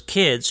of those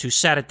kids who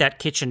sat at that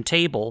kitchen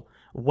table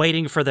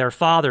waiting for their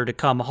father to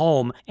come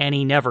home, and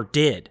he never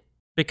did.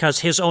 Because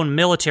his own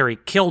military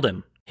killed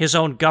him. His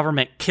own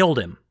government killed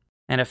him.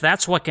 And if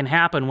that's what can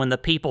happen when the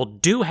people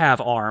do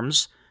have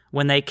arms,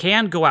 when they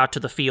can go out to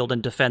the field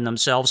and defend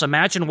themselves,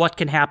 imagine what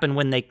can happen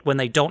when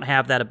they don't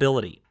have that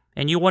ability.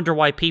 And you wonder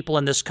why people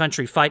in this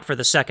country fight for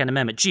the Second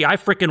Amendment. Gee, I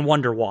freaking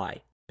wonder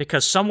why.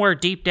 Because somewhere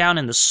deep down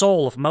in the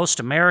soul of most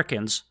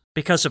Americans,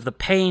 because of the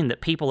pain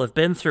that people have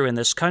been through in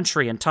this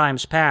country in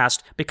times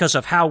past, because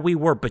of how we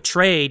were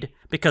betrayed,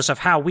 because of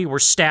how we were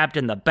stabbed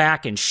in the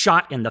back and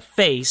shot in the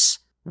face,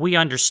 we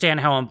understand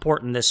how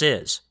important this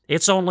is.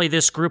 It's only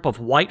this group of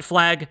white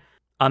flag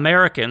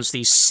Americans,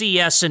 these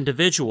CS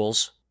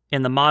individuals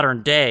in the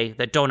modern day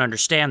that don't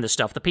understand this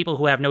stuff, the people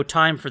who have no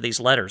time for these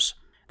letters.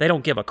 They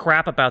don't give a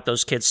crap about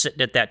those kids sitting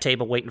at that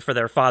table waiting for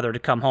their father to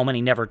come home, and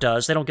he never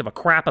does. They don't give a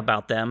crap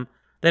about them.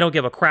 They don't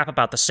give a crap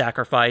about the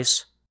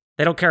sacrifice.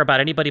 They don't care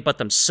about anybody but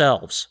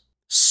themselves.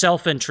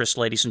 Self-interest,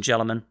 ladies and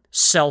gentlemen.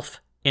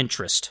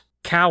 Self-interest.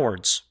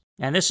 Cowards.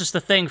 And this is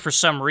the thing for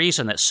some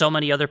reason that so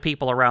many other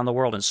people around the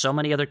world and so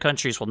many other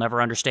countries will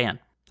never understand.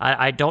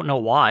 I don't know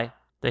why.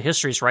 The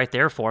history's right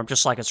there for them,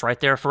 just like it's right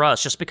there for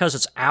us. Just because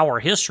it's our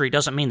history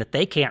doesn't mean that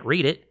they can't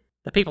read it.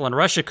 The people in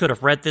Russia could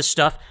have read this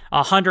stuff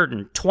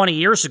 120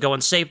 years ago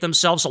and saved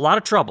themselves a lot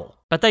of trouble.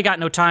 But they got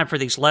no time for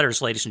these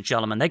letters, ladies and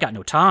gentlemen. They got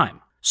no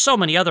time. So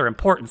many other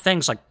important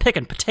things like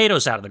picking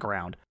potatoes out of the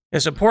ground.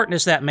 As important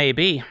as that may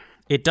be,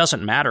 it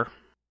doesn't matter.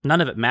 None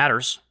of it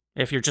matters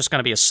if you're just going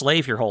to be a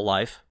slave your whole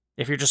life.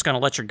 If you're just going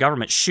to let your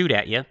government shoot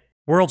at you.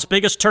 World's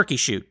biggest turkey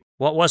shoot.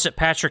 What was it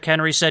Patrick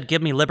Henry said?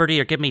 Give me liberty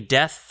or give me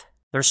death.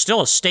 There's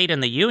still a state in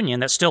the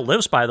Union that still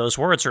lives by those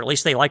words, or at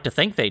least they like to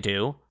think they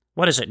do.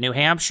 What is it, New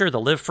Hampshire, the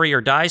live free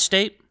or die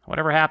state?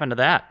 Whatever happened to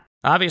that?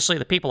 Obviously,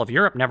 the people of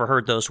Europe never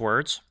heard those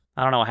words.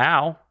 I don't know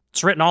how.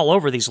 It's written all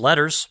over these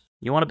letters.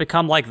 You want to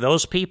become like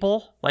those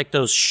people? Like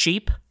those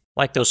sheep?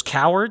 Like those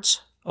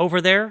cowards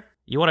over there?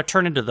 You want to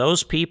turn into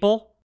those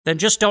people? Then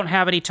just don't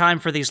have any time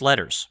for these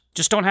letters.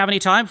 Just don't have any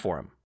time for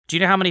them. Do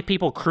you know how many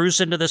people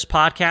cruise into this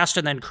podcast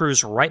and then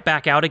cruise right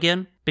back out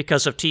again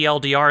because of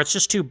TLDR? It's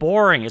just too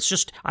boring. It's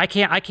just, I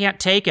can't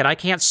take it. I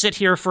can't sit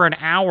here for an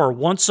hour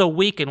once a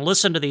week and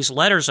listen to these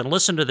letters and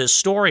listen to this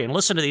story and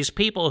listen to these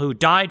people who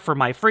died for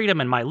my freedom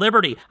and my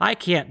liberty. I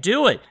can't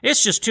do it.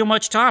 It's just too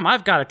much time.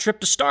 I've got a trip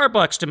to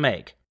Starbucks to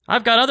make.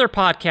 I've got other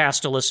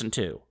podcasts to listen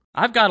to.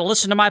 I've got to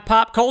listen to my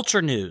pop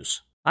culture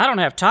news. I don't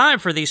have time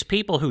for these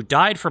people who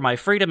died for my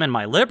freedom and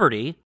my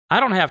liberty. I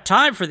don't have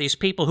time for these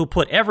people who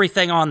put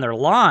everything on their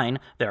line,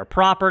 their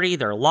property,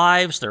 their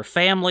lives, their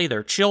family,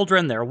 their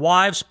children, their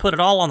wives, put it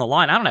all on the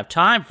line. I don't have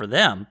time for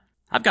them.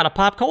 I've got a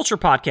pop culture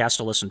podcast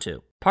to listen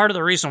to. Part of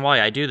the reason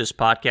why I do this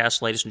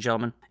podcast, ladies and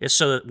gentlemen, is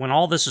so that when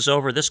all this is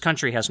over, this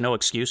country has no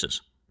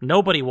excuses.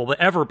 Nobody will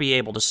ever be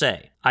able to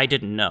say, I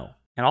didn't know.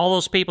 And all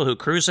those people who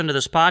cruise into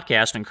this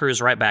podcast and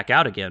cruise right back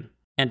out again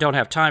and don't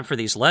have time for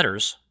these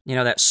letters,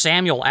 that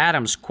Samuel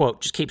Adams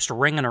quote just keeps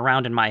ringing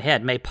around in my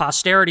head. May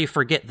posterity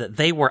forget that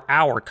they were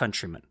our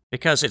countrymen.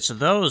 Because it's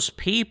those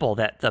people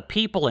that the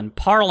people in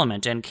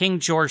Parliament and King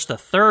George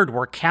III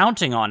were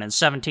counting on in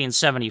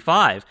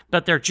 1775,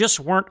 but there just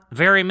weren't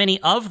very many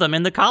of them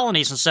in the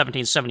colonies in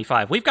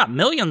 1775. We've got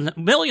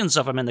millions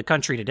of them in the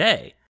country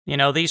today.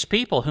 These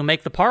people who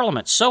make the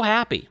Parliament so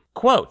happy.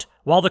 Quote,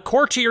 while the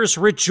courtiers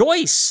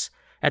rejoice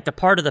at the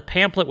part of the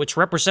pamphlet which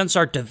represents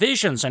our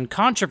divisions and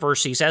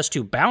controversies as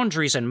to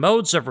boundaries and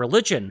modes of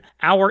religion,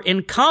 our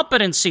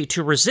incompetency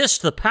to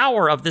resist the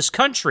power of this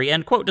country,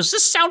 end quote. Does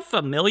this sound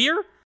familiar?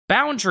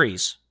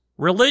 Boundaries,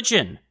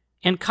 religion,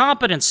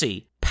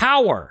 incompetency,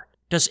 power.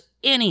 Does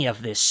any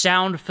of this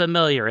sound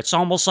familiar? It's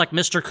almost like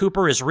Mr.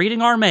 Cooper is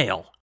reading our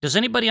mail. Does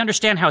anybody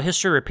understand how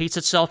history repeats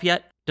itself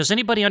yet? Does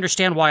anybody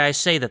understand why I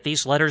say that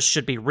these letters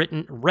should be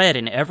read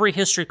in every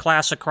history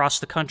class across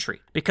the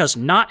country? Because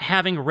not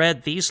having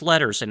read these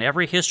letters in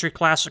every history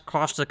class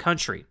across the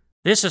country,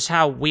 this is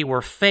how we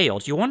were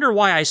failed. You wonder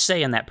why I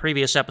say in that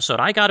previous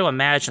episode, I got to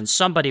imagine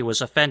somebody was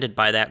offended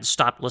by that and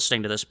stopped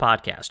listening to this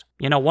podcast.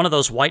 One of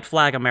those white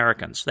flag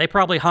Americans. They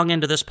probably hung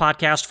into this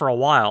podcast for a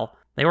while.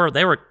 They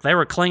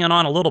were clinging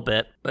on a little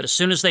bit, but as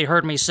soon as they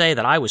heard me say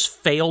that I was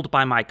failed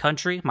by my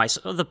country,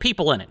 the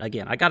people in it,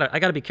 again, I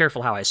gotta be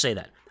careful how I say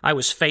that. I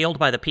was failed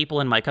by the people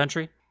in my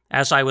country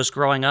as I was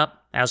growing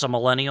up, as a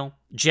millennial.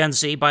 Gen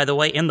Z, by the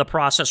way, in the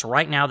process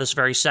right now, this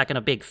very second,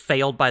 of being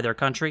failed by their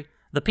country.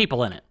 The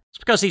people in it. It's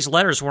because these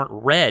letters weren't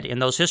read in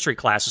those history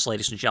classes,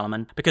 ladies and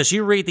gentlemen. Because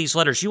you read these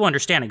letters, you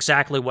understand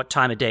exactly what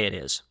time of day it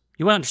is.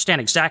 You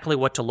understand exactly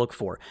what to look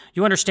for.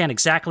 You understand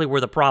exactly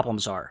where the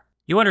problems are.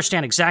 You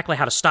understand exactly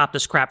how to stop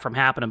this crap from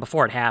happening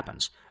before it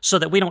happens, so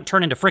that we don't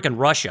turn into frickin'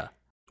 Russia.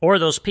 Or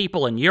those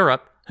people in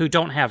Europe who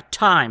don't have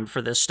time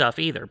for this stuff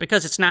either,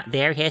 because it's not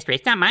their history.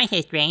 It's not my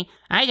history.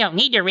 I don't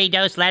need to read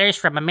those letters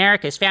from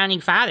America's founding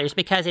fathers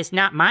because it's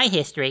not my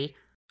history.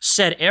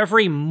 Said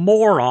every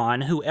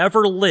moron who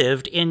ever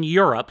lived in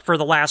Europe for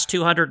the last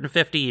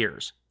 250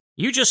 years.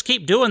 You just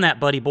keep doing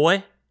that, buddy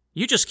boy.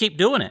 You just keep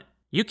doing it.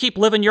 You keep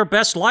living your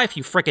best life,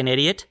 you frickin'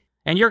 idiot.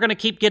 And you're going to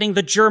keep getting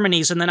the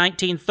Germanys in the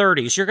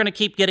 1930s. You're going to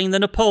keep getting the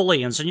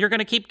Napoleons, and you're going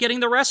to keep getting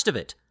the rest of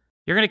it.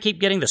 You're going to keep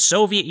getting the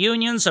Soviet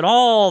Unions and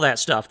all that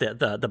stuff,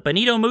 the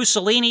Benito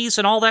Mussolinis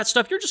and all that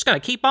stuff. You're just going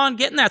to keep on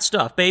getting that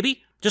stuff,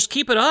 baby. Just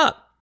keep it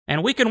up.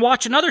 And we can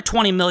watch another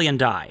 20 million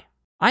die.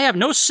 I have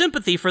no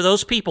sympathy for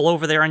those people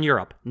over there in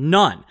Europe.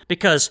 None.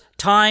 Because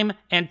time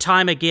and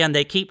time again,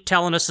 they keep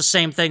telling us the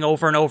same thing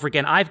over and over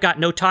again. I've got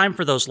no time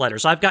for those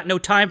letters. I've got no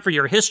time for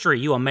your history,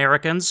 you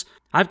Americans.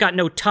 I've got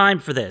no time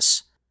for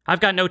this. I've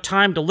got no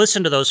time to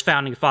listen to those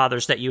founding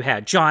fathers that you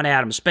had. John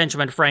Adams,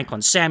 Benjamin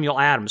Franklin, Samuel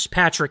Adams,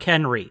 Patrick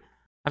Henry.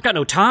 I've got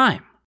no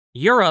time.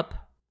 Europe,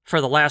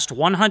 for the last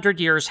 100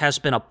 years, has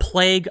been a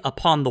plague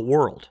upon the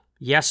world.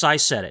 Yes, I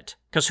said it.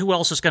 Because who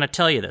else is going to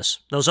tell you this?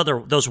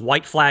 Those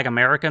white flag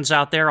Americans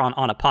out there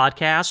on a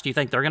podcast? Do you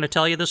think they're going to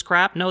tell you this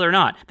crap? No, they're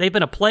not. They've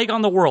been a plague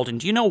on the world. And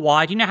do you know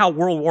why? Do you know how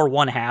World War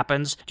I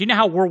happens? Do you know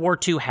how World War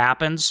II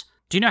happens?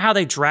 Do you know how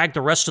they drag the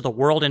rest of the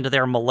world into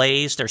their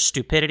malaise, their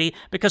stupidity?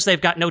 Because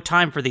they've got no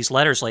time for these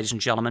letters, ladies and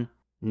gentlemen.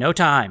 No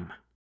time.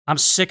 I'm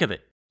sick of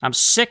it. I'm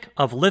sick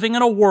of living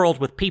in a world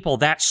with people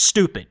that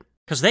stupid.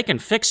 Because they can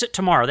fix it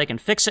tomorrow. They can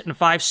fix it in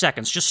 5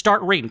 seconds. Just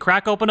start reading.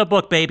 Crack open a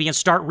book, baby, and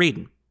start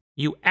reading.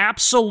 You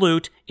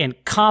absolute,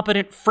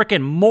 incompetent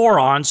frickin'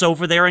 morons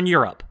over there in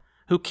Europe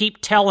who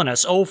keep telling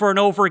us over and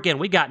over again,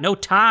 we got no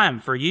time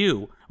for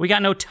you. We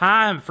got no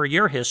time for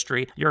your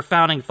history, your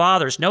founding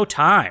fathers. No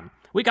time.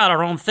 We got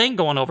our own thing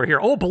going over here.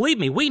 Oh, believe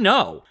me, we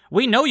know.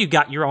 We know you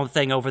got your own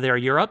thing over there,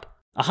 Europe.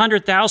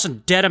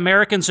 100,000 dead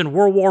Americans in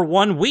World War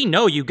I. We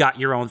know you got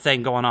your own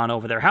thing going on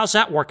over there. How's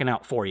that working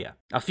out for you?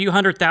 A few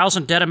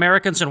 100,000 dead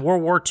Americans in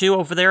World War II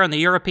over there in the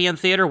European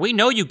theater. We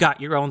know you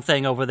got your own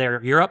thing over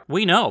there, Europe.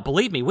 We know.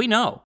 Believe me, we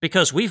know.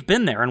 Because we've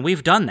been there and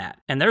we've done that.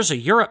 And there's a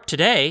Europe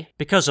today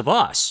because of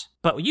us.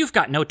 But you've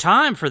got no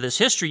time for this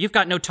history. You've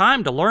got no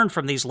time to learn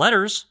from these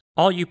letters.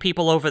 All you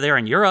people over there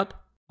in Europe.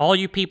 All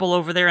you people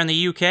over there in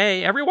the UK,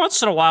 every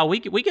once in a while, we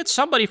get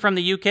somebody from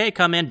the UK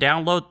come in,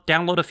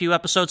 download a few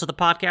episodes of the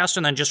podcast,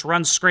 and then just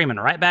run screaming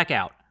right back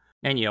out.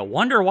 And you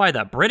wonder why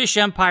the British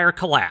Empire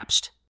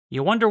collapsed.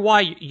 You wonder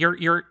why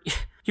you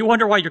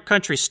wonder why your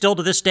country still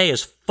to this day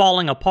is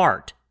falling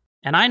apart.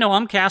 And I know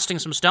I'm casting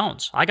some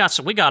stones.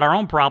 We got our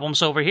own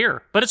problems over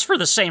here, but it's for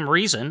the same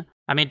reason.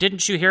 I mean,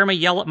 didn't you hear me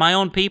yell at my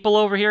own people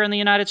over here in the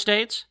United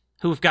States?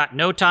 Who've got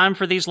no time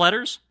for these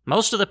letters?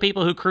 Most of the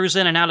people who cruise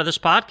in and out of this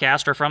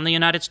podcast are from the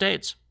United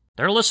States.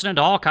 They're listening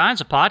to all kinds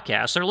of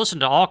podcasts. They're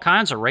listening to all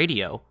kinds of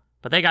radio.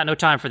 But they got no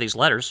time for these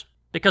letters.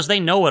 Because they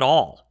know it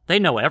all. They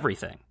know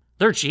everything.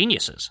 They're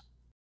geniuses.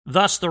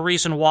 Thus the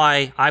reason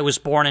why I was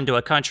born into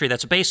a country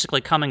that's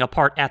basically coming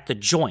apart at the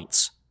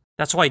joints.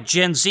 That's why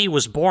Gen Z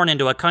was born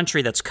into a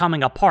country that's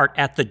coming apart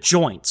at the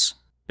joints.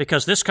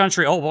 Because this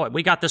country, oh boy,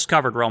 we got this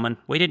covered, Roman.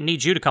 We didn't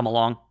need you to come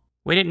along.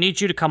 We didn't need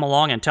you to come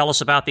along and tell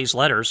us about these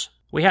letters.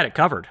 We had it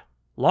covered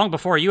long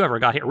before you ever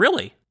got here.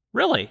 Really?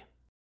 Really?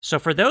 So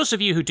for those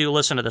of you who do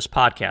listen to this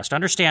podcast,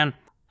 understand,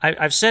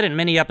 I've said in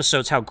many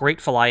episodes how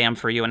grateful I am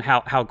for you and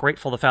how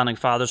grateful the Founding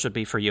Fathers would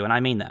be for you, and I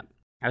mean that.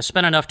 I've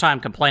spent enough time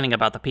complaining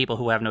about the people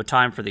who have no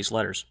time for these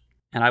letters.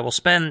 And I will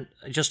spend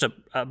just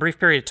a brief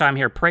period of time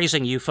here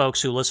praising you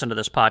folks who listen to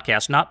this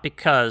podcast, not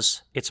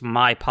because it's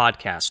my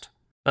podcast,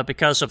 but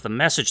because of the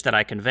message that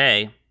I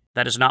convey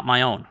that is not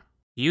my own.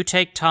 You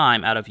take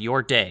time out of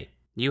your day.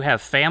 You have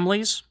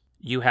families,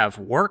 you have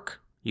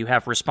work, you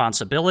have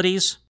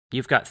responsibilities,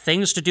 you've got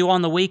things to do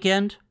on the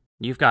weekend,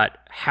 you've got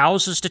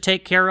houses to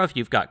take care of,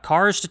 you've got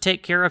cars to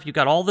take care of, you've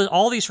got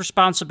all these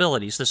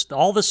responsibilities,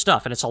 all this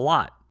stuff, and it's a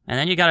lot. And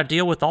then you got to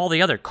deal with all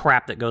the other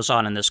crap that goes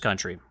on in this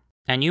country.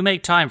 And you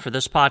make time for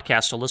this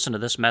podcast to listen to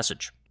this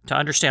message, to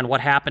understand what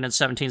happened in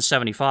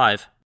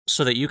 1775,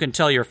 so that you can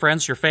tell your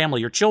friends, your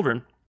family, your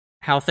children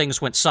how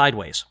things went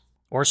sideways.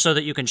 Or so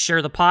that you can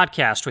share the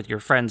podcast with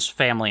your friends,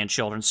 family, and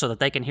children so that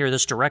they can hear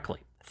this directly.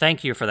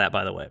 Thank you for that,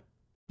 by the way.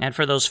 And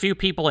for those few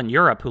people in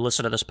Europe who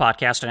listen to this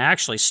podcast and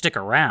actually stick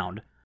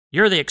around,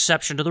 you're the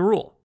exception to the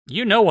rule.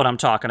 You know what I'm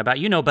talking about.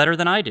 You know better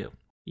than I do.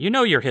 You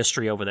know your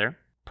history over there,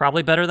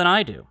 probably better than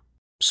I do.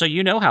 So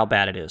you know how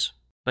bad it is.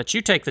 But you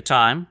take the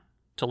time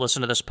to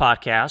listen to this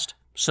podcast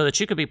so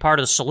that you can be part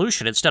of the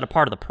solution instead of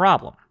part of the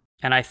problem.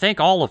 And I thank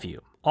all of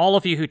you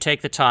who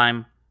take the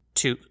time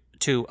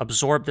to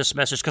absorb this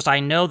message, because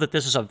I know that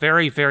this is a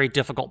very, very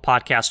difficult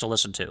podcast to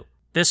listen to.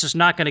 This is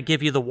not going to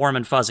give you the warm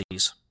and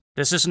fuzzies.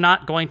 This is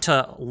not going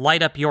to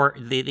light up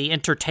the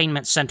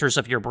entertainment centers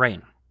of your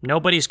brain.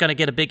 Nobody's going to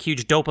get a big,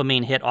 huge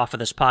dopamine hit off of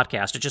this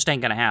podcast. It just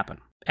ain't going to happen.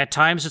 At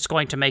times, it's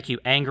going to make you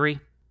angry.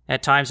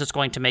 At times, it's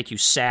going to make you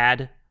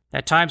sad.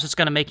 At times, it's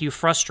going to make you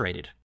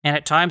frustrated. And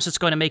at times, it's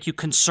going to make you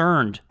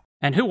concerned.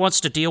 And who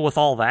wants to deal with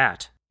all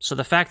that? So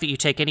the fact that you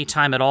take any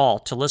time at all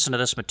to listen to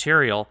this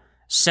material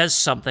says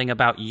something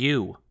about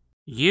you.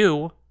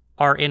 You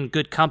are in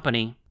good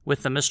company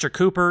with the Mr.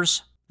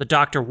 Coopers, the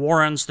Dr.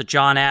 Warrens, the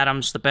John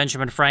Adams, the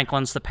Benjamin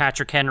Franklins, the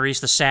Patrick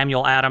Henrys, the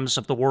Samuel Adams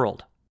of the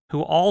world,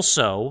 who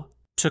also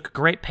took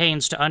great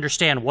pains to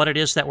understand what it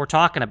is that we're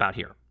talking about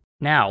here.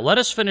 Now, let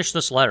us finish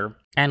this letter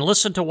and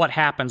listen to what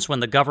happens when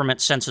the government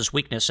senses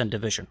weakness and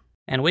division.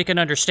 And we can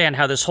understand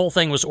how this whole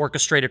thing was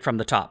orchestrated from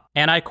the top.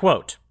 And I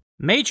quote,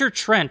 Major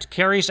Trent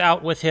carries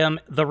out with him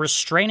the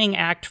restraining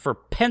act for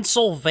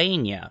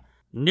Pennsylvania,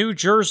 New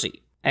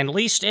Jersey, and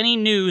lest any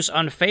news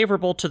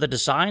unfavorable to the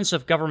designs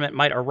of government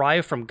might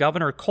arrive from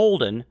Governor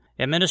Colden,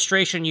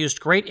 administration used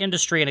great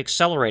industry in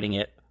accelerating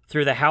it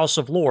through the House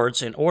of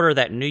Lords in order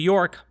that New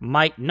York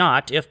might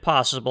not, if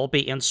possible,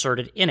 be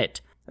inserted in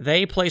it.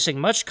 They, placing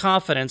much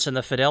confidence in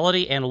the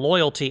fidelity and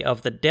loyalty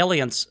of the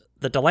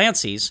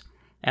Delanceys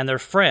and their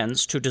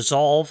friends to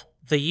dissolve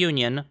the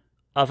Union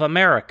of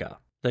America.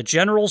 The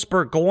Generals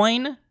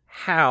Burgoyne,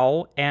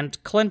 Howe,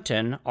 and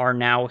Clinton are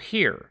now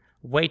here,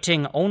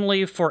 waiting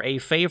only for a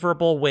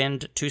favorable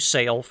wind to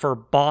sail for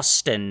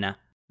Boston.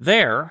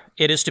 There,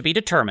 it is to be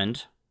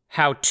determined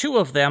how 2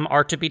 of them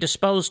are to be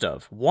disposed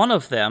of. One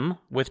of them,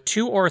 with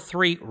 2 or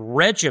 3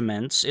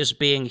 regiments, is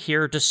being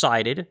here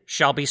decided,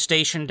 shall be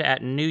stationed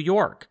at New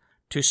York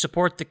to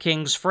support the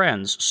king's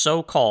friends,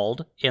 so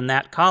called, in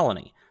that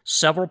colony.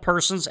 Several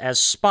persons as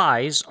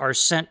spies are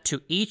sent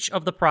to each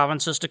of the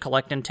provinces to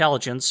collect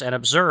intelligence and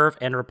observe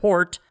and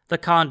report the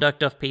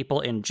conduct of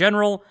people in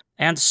general,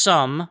 and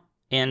some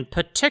in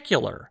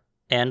particular.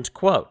 End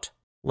quote.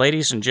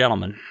 Ladies and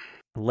gentlemen,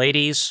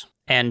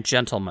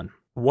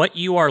 what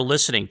you are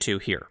listening to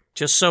here,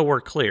 just so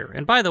we're clear,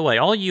 and by the way,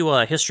 all you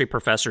history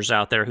professors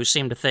out there who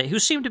seem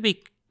to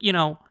be,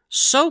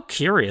 so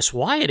curious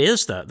why it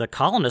is the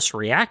colonists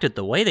reacted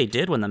the way they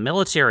did when the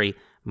military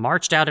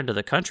marched out into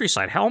the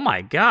countryside. Oh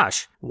my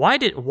gosh, why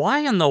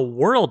in the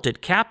world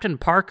did Captain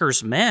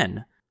Parker's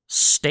men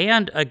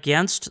stand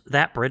against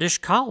that British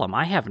column?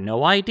 I have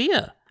no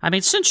idea. I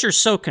mean, since you're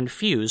so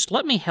confused,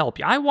 let me help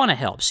you. I want to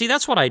help. See,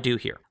 that's what I do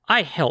here.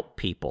 I help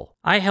people.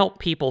 I help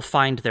people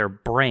find their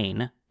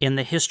brain in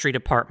the history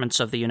departments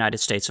of the United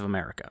States of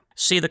America.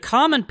 See, the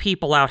common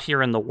people out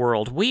here in the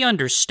world, we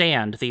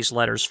understand these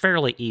letters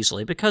fairly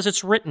easily because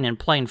it's written in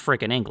plain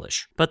frickin'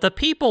 English. But the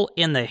people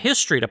in the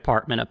history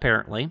department,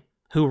 apparently,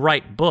 who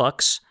write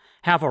books,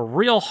 have a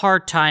real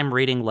hard time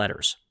reading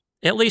letters.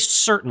 At least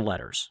certain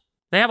letters.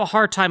 They have a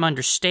hard time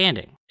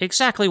understanding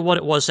exactly what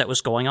it was that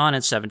was going on in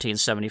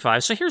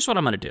 1775. So here's what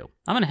I'm going to do.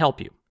 I'm going to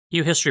help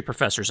you history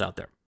professors out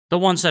there. The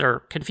ones that are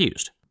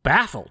confused,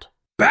 baffled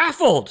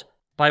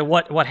by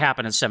what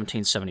happened in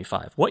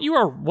 1775. What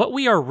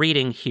we are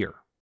reading here.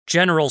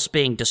 Generals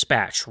being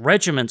dispatched,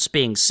 regiments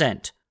being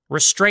sent,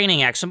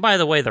 restraining acts. And by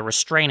the way, the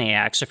restraining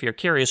acts, if you're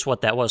curious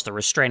what that was, the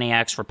restraining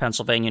acts for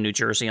Pennsylvania, New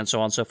Jersey, and so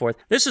on and so forth.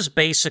 This is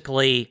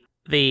basically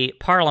the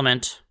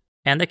Parliament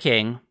and the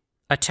King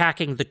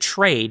attacking the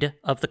trade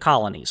of the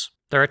colonies.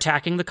 They're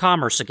attacking the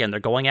commerce again. They're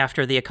going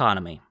after the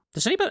economy.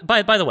 Does anybody,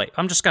 by the way,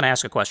 I'm just going to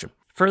ask a question.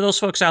 For those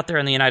folks out there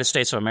in the United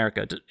States of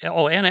America,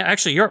 and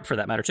actually Europe for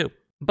that matter too,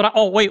 But,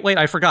 wait,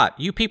 I forgot.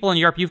 You people in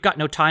Europe, you've got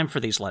no time for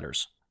these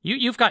letters.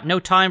 You've got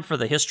no time for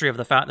the history of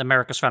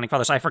America's founding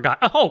fathers. I forgot.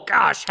 Oh,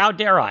 gosh, how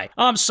dare I?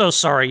 I'm so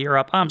sorry,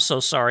 Europe. I'm so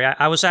sorry.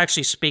 I was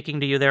actually speaking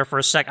to you there for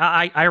a sec.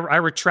 I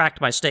retract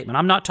my statement.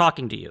 I'm not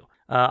talking to you.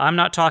 I'm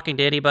not talking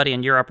to anybody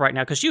in Europe right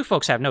now because you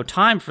folks have no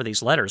time for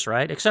these letters,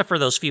 right? Except for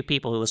those few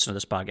people who listen to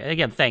this podcast.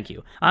 Again, thank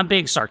you. I'm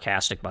being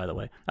sarcastic, by the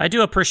way. I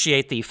do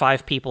appreciate the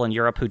 5 people in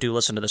Europe who do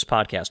listen to this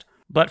podcast.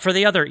 But for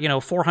the other,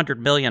 400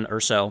 million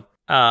or so,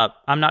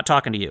 I'm not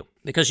talking to you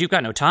because you've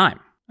got no time.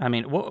 I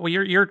mean,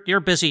 you're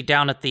busy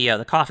down at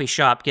the coffee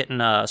shop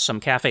getting some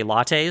cafe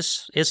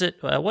lattes. Is it?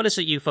 What is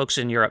it you folks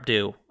in Europe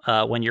do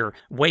when you're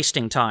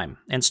wasting time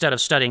instead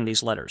of studying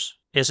these letters?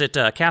 Is it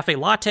cafe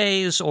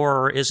lattes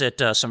or is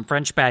it some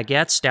French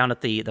baguettes down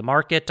at the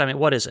market? I mean,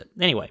 what is it?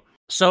 Anyway,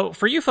 so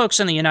for you folks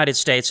in the United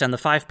States and the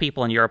 5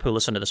 people in Europe who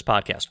listen to this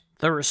podcast,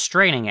 the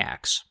restraining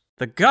acts,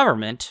 the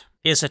government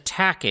is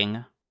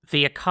attacking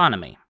the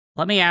economy.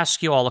 Let me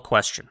ask you all a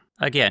question.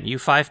 Again, you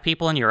 5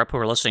 people in Europe who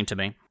are listening to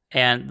me,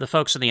 and the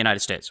folks in the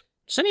United States.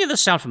 Does any of this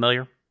sound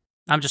familiar?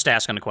 I'm just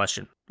asking a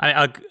question.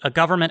 A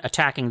government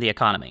attacking the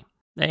economy.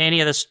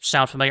 Any of this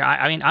sound familiar?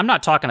 I mean, I'm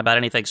not talking about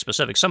anything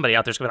specific. Somebody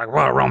out there's going to be like,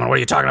 well, Roman, what are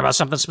you talking about?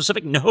 Something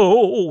specific?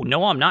 No,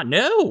 I'm not.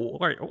 No.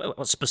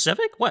 What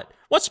specific? What?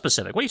 What's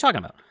specific? What are you talking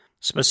about?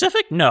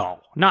 Specific? No,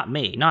 not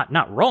me.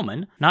 Not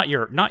Roman. Not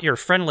your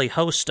friendly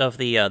host of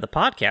the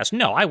podcast.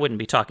 No, I wouldn't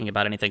be talking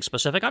about anything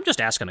specific. I'm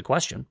just asking a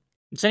question.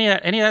 Does any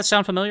of that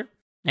sound familiar?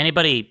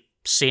 Anybody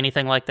see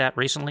anything like that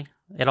recently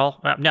at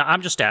all? No,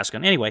 I'm just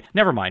asking. Anyway,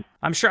 never mind.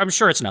 I'm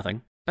sure it's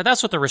nothing. But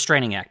that's what the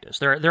restraining act is.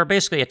 They're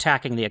basically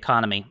attacking the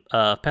economy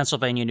of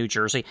Pennsylvania, New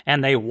Jersey,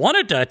 and they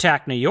wanted to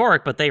attack New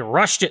York, but they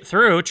rushed it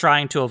through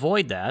trying to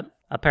avoid that.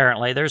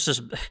 Apparently, there's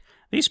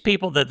these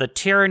people that the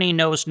tyranny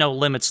knows no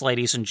limits,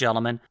 ladies and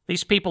gentlemen.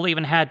 These people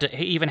even had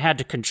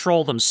to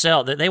control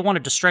themselves. They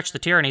wanted to stretch the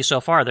tyranny so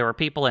far. There were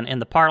people in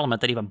the parliament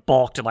that even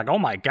balked and like, oh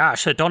my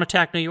gosh, don't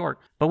attack New York.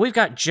 But we've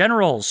got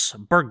generals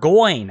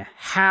Burgoyne,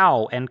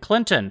 Howe, and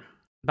Clinton.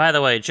 By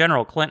the way,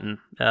 General Clinton,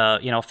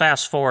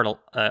 fast forward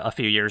a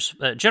few years,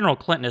 General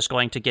Clinton is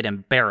going to get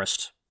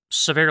embarrassed,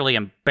 severely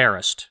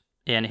embarrassed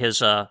in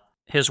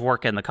his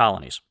work in the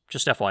colonies.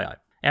 Just FYI.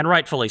 And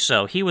rightfully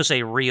so. He was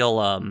a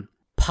real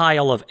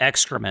pile of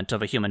excrement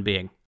of a human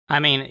being. I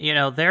mean,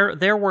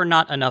 there were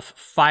not enough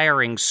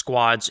firing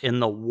squads in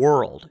the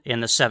world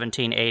in the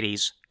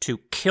 1780s to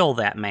kill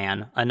that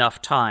man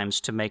enough times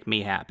to make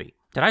me happy.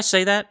 Did I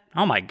say that?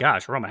 Oh my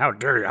gosh, Roman, how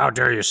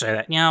dare you say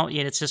that?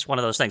 It's just one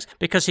of those things.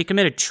 Because he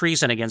committed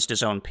treason against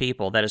his own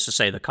people, that is to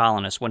say the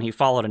colonists, when he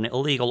followed an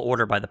illegal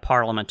order by the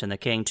Parliament and the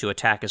king to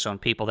attack his own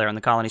people there in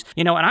the colonies.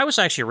 And I was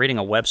actually reading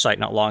a website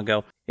not long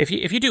ago. If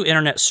you do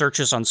internet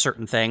searches on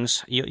certain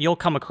things, you'll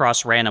come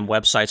across random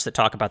websites that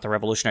talk about the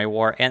Revolutionary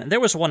War. And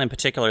there was one in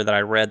particular that I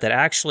read that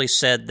actually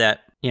said that,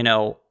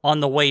 on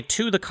the way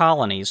to the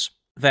colonies,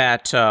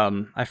 that,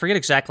 I forget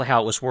exactly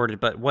how it was worded,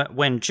 but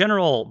when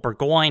General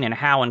Burgoyne and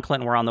Howe and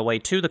Clinton were on the way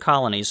to the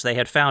colonies, they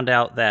had found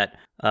out that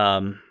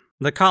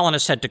the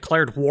colonists had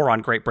declared war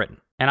on Great Britain.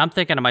 And I'm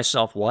thinking to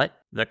myself, what?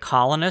 The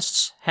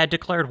colonists had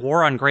declared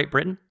war on Great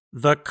Britain?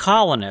 The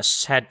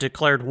colonists had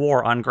declared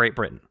war on Great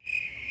Britain.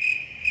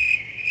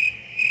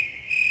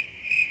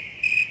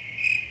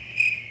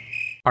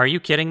 Are you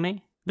kidding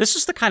me? This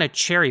is the kind of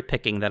cherry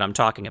picking that I'm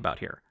talking about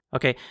here.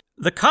 Okay,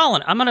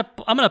 I'm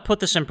gonna put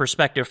this in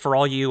perspective for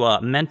all you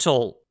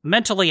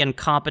mentally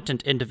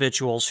incompetent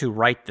individuals who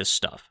write this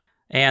stuff.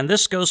 And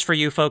this goes for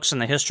you folks in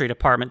the history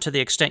department to the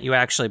extent you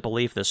actually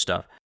believe this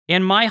stuff.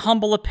 In my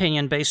humble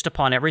opinion, based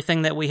upon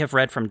everything that we have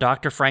read from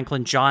Dr.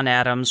 Franklin, John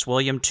Adams,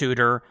 William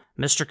Tudor,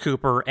 Mr.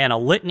 Cooper, and a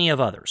litany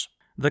of others,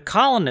 the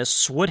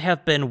colonists would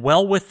have been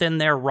well within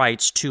their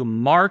rights to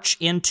march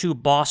into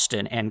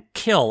Boston and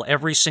kill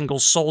every single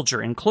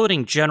soldier,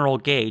 including General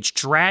Gage,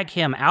 drag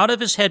him out of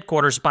his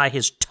headquarters by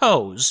his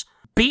toes,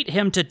 beat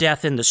him to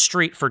death in the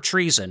street for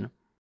treason,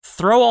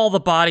 throw all the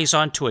bodies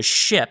onto a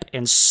ship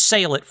and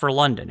sail it for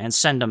London and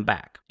send them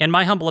back. In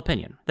my humble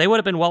opinion, they would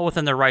have been well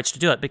within their rights to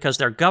do it because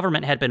their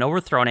government had been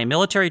overthrown, a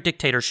military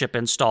dictatorship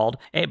installed,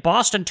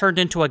 Boston turned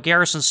into a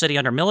garrison city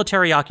under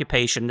military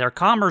occupation, their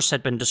commerce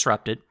had been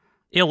disrupted,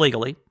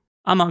 illegally,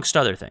 amongst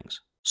other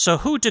things. So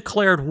who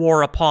declared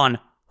war upon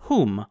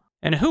whom?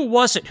 And who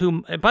was it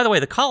who... By the way,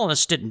 the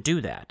colonists didn't do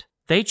that.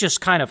 They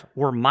just kind of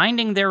were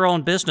minding their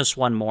own business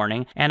one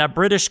morning, and a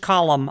British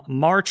column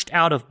marched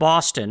out of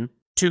Boston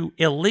to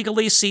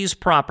illegally seize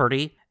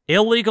property,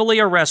 illegally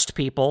arrest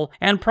people,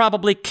 and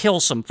probably kill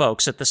some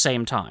folks at the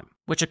same time.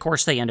 Which, of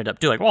course, they ended up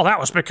doing. Well, that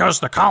was because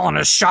the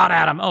colonists shot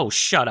at them. Oh,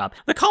 shut up.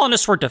 The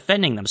colonists were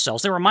defending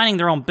themselves. They were minding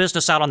their own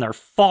business out on their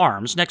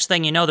farms. Next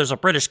thing you know, there's a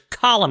British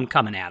column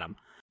coming at them.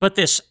 But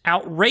this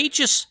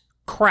outrageous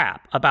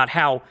crap about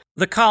how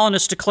the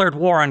colonists declared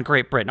war on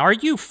Great Britain. Are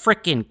you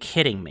frickin'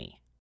 kidding me?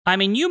 I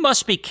mean, you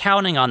must be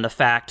counting on the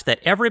fact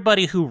that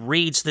everybody who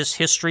reads this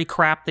history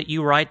crap that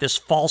you write, this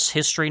false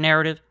history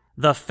narrative,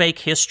 the fake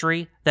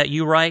history that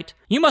you write,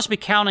 you must be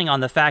counting on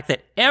the fact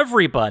that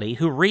everybody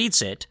who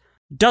reads it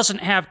doesn't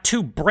have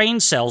 2 brain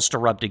cells to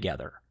rub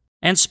together.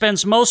 and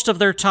spends most of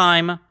their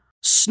time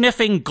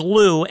sniffing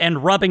glue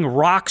and rubbing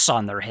rocks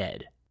on their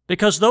head.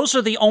 Because those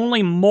are the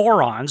only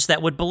morons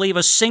that would believe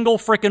a single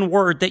frickin'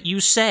 word that you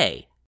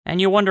say.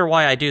 And you wonder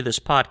why I do this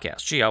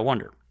podcast. Gee, I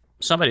wonder.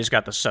 Somebody's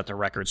got to set the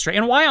record straight.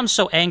 And why I'm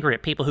so angry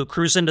at people who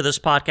cruise into this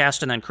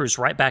podcast and then cruise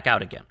right back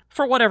out again.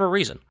 For whatever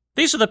reason.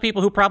 These are the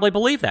people who probably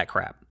believe that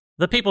crap.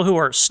 The people who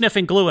are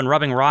sniffing glue and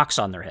rubbing rocks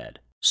on their head.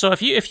 So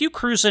if you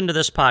cruise into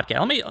this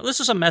podcast,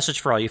 this is a message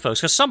for all you folks,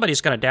 because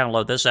somebody's going to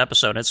download this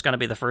episode, and it's going to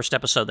be the first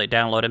episode they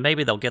download, and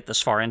maybe they'll get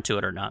this far into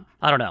it or not.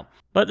 I don't know.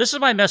 But this is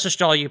my message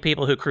to all you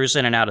people who cruise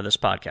in and out of this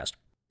podcast.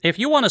 If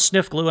you want to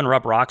sniff glue and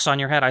rub rocks on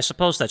your head, I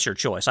suppose that's your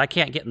choice. I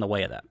can't get in the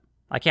way of that.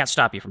 I can't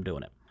stop you from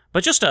doing it.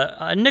 But just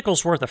a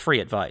nickel's worth of free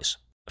advice.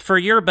 For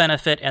your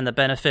benefit and the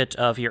benefit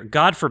of your...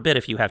 God forbid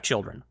if you have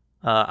children.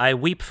 I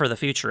weep for the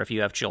future if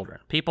you have children.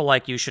 People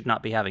like you should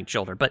not be having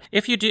children. But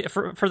if you do,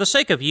 for the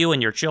sake of you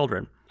and your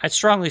children, I'd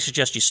strongly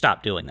suggest you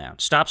stop doing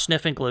that. Stop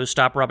sniffing glue,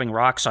 stop rubbing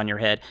rocks on your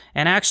head,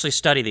 and actually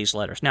study these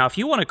letters. Now, if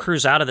you want to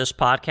cruise out of this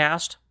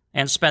podcast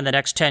and spend the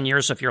next 10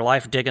 years of your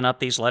life digging up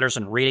these letters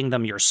and reading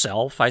them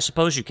yourself, I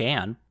suppose you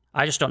can.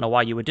 I just don't know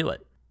why you would do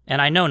it.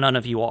 And I know none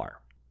of you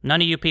are.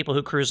 None of you people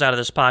who cruise out of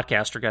this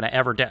podcast are going to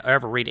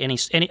ever read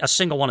a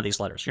single one of these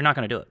letters. You're not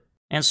going to do it.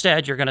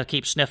 Instead, you're going to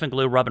keep sniffing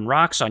glue, rubbing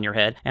rocks on your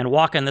head, and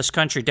walking this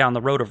country down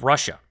the road of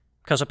Russia.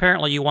 Because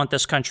apparently you want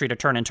this country to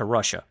turn into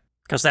Russia.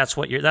 Because that's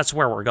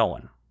where we're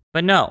going.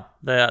 But no,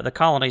 the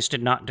colonies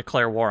did not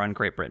declare war on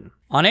Great Britain.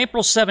 On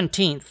April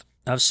 17th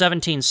of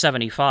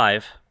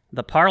 1775,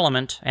 the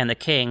Parliament and the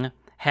King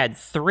had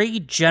 3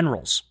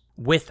 generals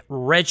with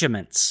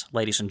regiments,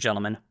 ladies and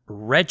gentlemen,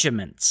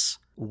 regiments,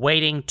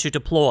 waiting to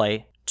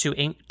deploy to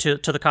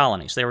the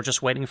colonies. They were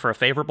just waiting for a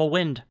favorable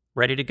wind,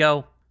 ready to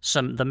go.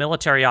 The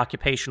military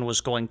occupation was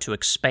going to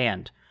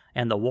expand,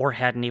 and the war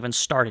hadn't even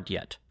started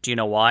yet. Do you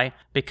know why?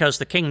 Because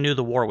the king knew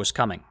the war was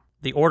coming.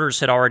 The orders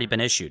had already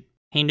been issued.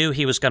 He knew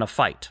he was going to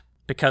fight,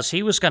 because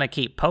he was going to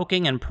keep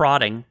poking and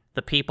prodding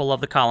the people of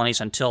the colonies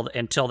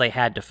until they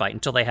had to fight,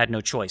 until they had no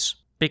choice.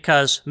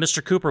 Because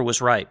Mr. Cooper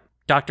was right.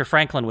 Dr.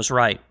 Franklin was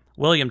right.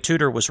 William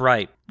Tudor was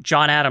right.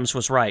 John Adams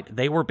was right.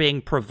 They were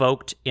being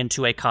provoked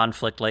into a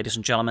conflict, ladies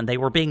and gentlemen. They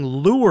were being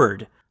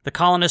lured. The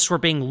colonists were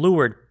being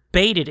lured,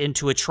 baited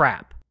into a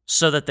trap,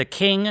 so that the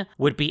king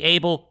would be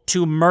able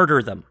to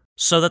murder them,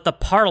 so that the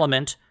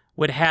Parliament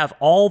would have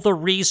all the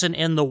reason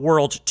in the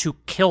world to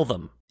kill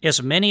them,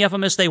 as many of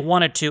them as they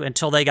wanted to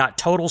until they got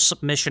total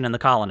submission in the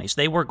colonies.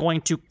 They were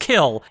going to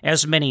kill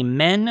as many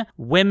men,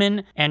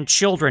 women, and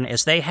children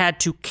as they had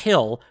to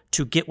kill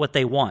to get what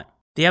they want.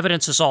 The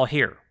evidence is all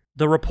here.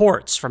 The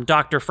reports from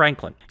Dr.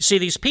 Franklin. You see,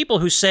 these people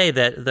who say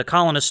that the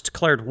colonists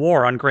declared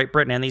war on Great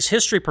Britain, and these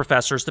history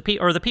professors, the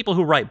people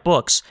who write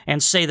books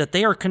and say that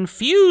they are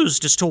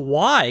confused as to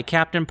why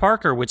Captain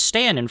Parker would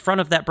stand in front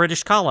of that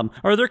British column,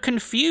 or they're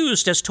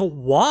confused as to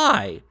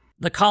why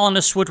the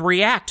colonists would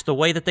react the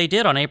way that they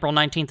did on April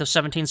 19th of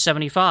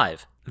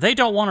 1775. They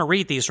don't want to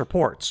read these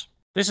reports.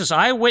 This is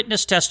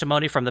eyewitness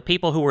testimony from the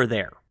people who were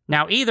there.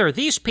 Now, either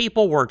these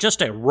people were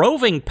just a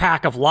roving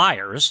pack of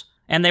liars,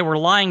 and they were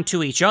lying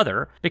to each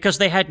other because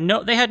they had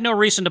no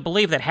reason to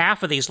believe that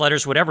half of these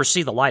letters would ever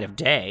see the light of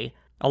day.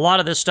 A lot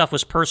of this stuff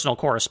was personal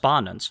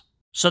correspondence.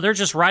 So they're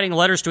just writing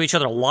letters to each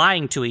other,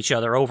 lying to each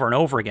other over and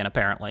over again,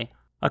 apparently,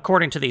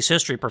 according to these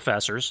history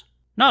professors.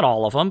 Not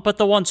all of them, but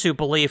the ones who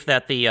believe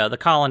that the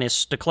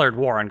colonists declared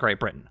war on Great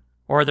Britain.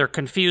 Or they're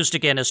confused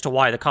again as to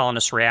why the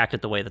colonists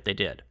reacted the way that they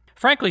did.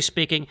 Frankly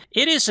speaking,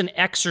 it is an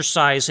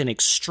exercise in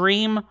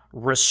extreme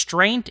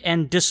restraint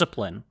and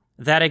discipline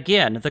that,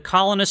 again, the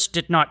colonists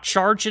did not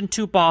charge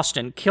into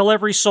Boston, kill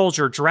every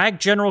soldier, drag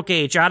General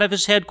Gage out of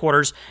his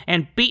headquarters,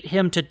 and beat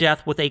him to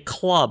death with a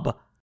club,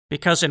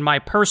 because in my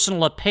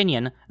personal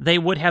opinion, they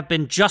would have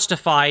been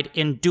justified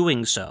in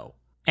doing so.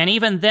 And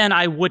even then,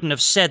 I wouldn't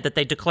have said that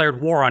they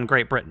declared war on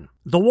Great Britain.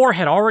 The war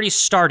had already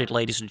started,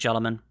 ladies and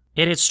gentlemen.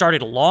 It had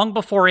started long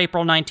before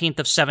April 19th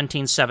of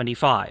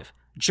 1775.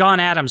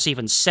 John Adams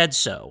even said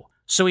so.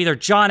 So either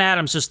John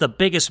Adams is the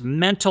biggest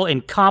mental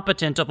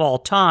incompetent of all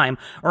time,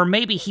 or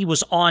maybe he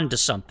was on to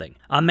something.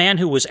 A man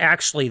who was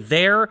actually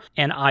there,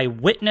 an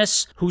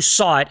eyewitness who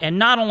saw it, and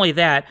not only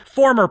that,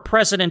 former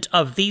president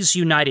of these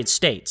United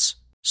States,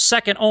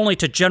 second only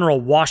to General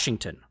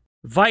Washington,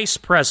 vice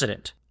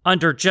president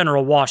under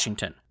General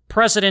Washington,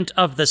 president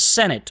of the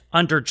Senate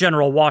under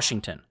General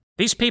Washington.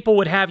 These people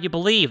would have you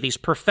believe, these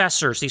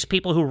professors, these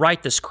people who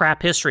write this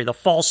crap history, the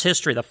false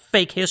history, the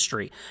fake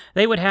history,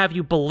 they would have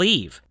you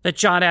believe that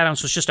John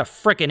Adams was just a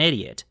frickin'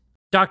 idiot.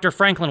 Dr.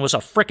 Franklin was a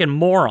frickin'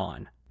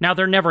 moron. Now,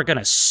 they're never going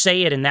to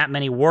say it in that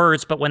many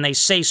words, but when they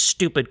say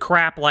stupid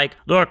crap like,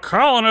 the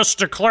colonists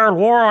declared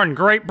war on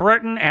Great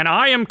Britain, and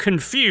I am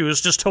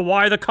confused as to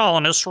why the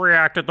colonists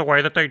reacted the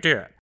way that they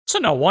did. So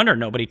no wonder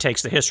nobody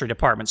takes the history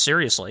department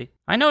seriously.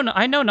 I know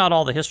not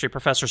all the history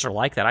professors are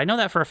like that. I know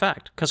that for a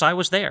fact, because I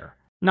was there.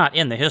 Not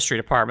in the history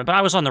department, but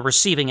I was on the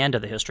receiving end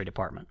of the history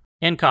department.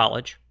 In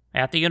college,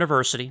 at the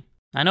university.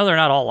 I know they're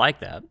not all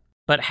like that.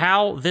 But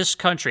how this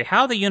country,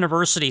 how the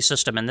university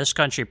system in this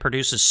country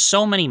produces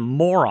so many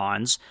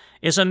morons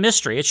is a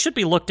mystery. It should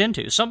be looked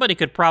into. Somebody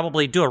could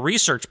probably do a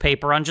research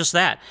paper on just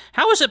that.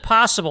 How is it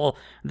possible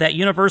that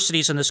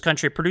universities in this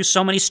country produce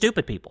so many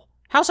stupid people?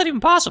 How's that even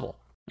possible?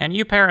 And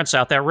you parents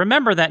out there,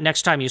 remember that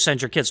next time you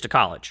send your kids to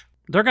college.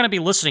 They're going to be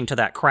listening to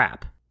that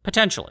crap.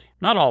 Potentially.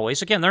 Not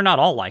always. Again, they're not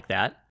all like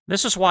that.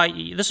 This is why,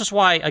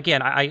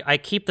 again, I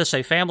keep this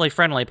a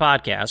family-friendly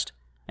podcast,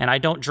 and I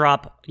don't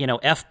drop,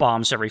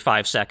 F-bombs every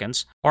 5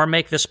 seconds, or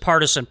make this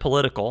partisan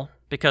political,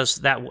 because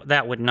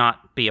that would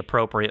not be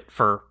appropriate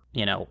for,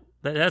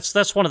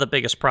 that's one of the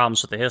biggest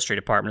problems with the history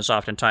department is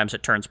oftentimes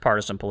it turns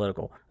partisan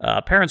political.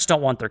 Parents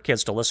don't want their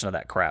kids to listen to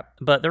that crap.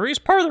 But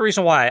part of the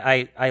reason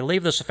why I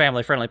leave this a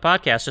family-friendly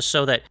podcast is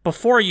so that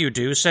before you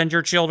do send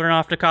your children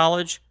off to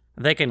college,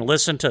 they can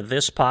listen to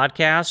this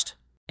podcast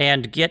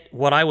and get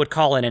what I would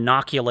call an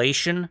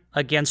inoculation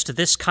against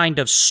this kind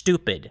of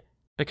stupid,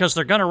 because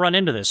they're going to run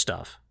into this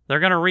stuff.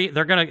 Some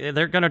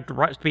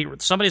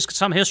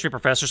history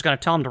professor is going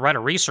to tell them to write a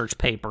research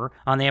paper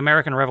on the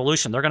American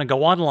Revolution. They're going to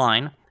go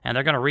online and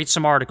they're going to read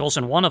some articles,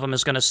 and one of them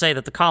is going to say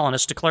that the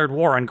colonists declared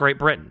war on Great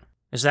Britain.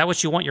 Is that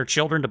what you want your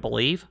children to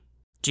believe?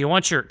 Do you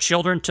want your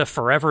children to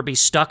forever be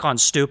stuck on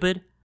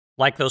stupid,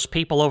 like those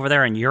people over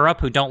there in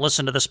Europe who don't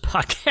listen to this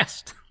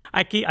podcast?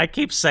 I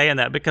keep saying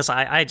that because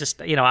I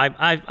just,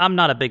 I'm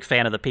not a big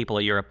fan of the people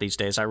of Europe these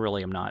days. I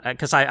really am not,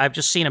 because I've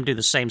just seen them do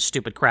the same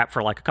stupid crap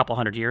for like a couple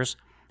hundred years.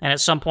 And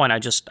at some point, I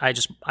just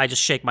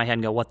shake my head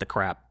and go, what the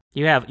crap?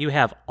 You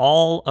have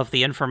all of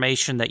the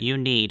information that you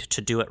need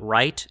to do it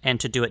right and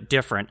to do it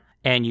different,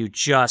 and you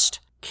just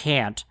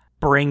can't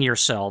bring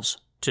yourselves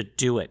to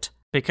do it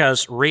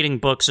because reading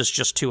books is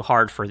just too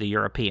hard for the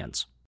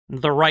Europeans.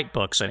 The right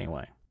books,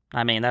 anyway.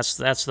 I mean, that's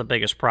the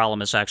biggest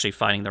problem, is actually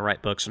finding the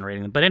right books and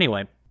reading them. But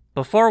anyway,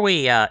 before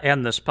we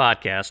end this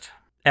podcast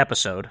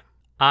episode,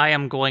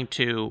 we're going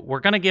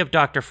to give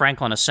Dr.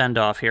 Franklin a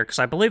send-off here, because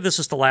I believe this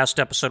is the last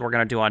episode we're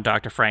going to do on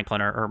Dr.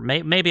 Franklin, or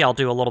maybe I'll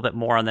do a little bit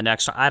more on the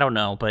next one. I don't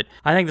know, but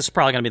I think this is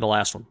probably going to be the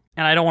last one,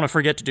 and I don't want to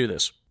forget to do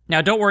this.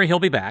 Now, don't worry, he'll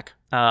be back.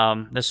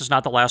 This is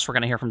not the last we're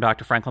going to hear from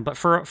Dr. Franklin, but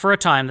for a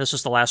time, this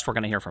is the last we're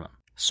going to hear from him.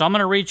 So I'm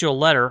going to read you a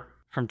letter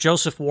from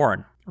Joseph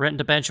Warren, written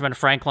to Benjamin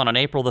Franklin on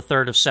April the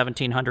 3rd of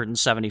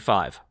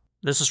 1775.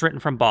 This is written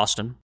from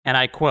Boston, and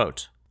I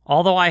quote,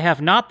 "Although I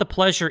have not the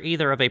pleasure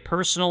either of a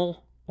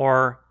personal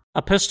or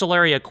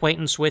epistolary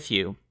acquaintance with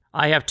you,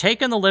 I have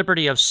taken the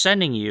liberty of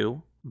sending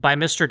you, by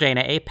Mr.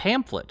 Dana, a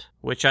pamphlet,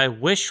 which I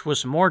wish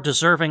was more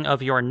deserving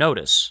of your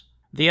notice.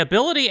 The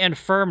ability and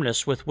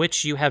firmness with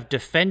which you have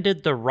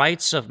defended the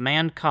rights of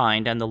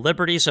mankind and the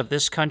liberties of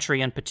this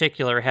country in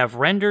particular have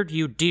rendered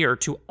you dear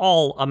to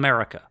all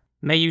America.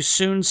 May you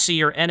soon see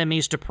your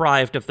enemies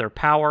deprived of their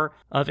power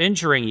of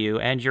injuring you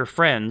and your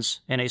friends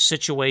in a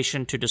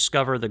situation to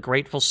discover the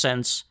grateful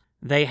sense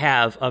they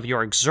have of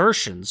your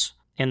exertions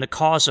in the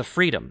cause of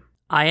freedom.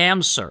 I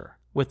am, sir,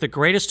 with the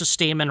greatest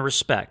esteem and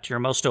respect, your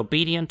most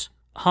obedient,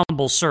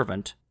 humble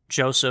servant,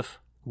 Joseph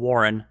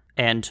Warren."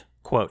 End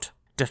quote.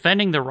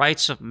 Defending the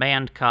rights of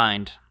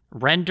mankind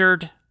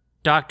rendered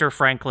Dr.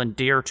 Franklin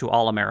dear to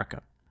all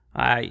America.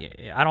 I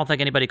don't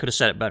think anybody could have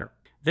said it better.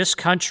 This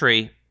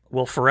country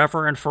will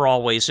forever and for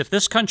always, if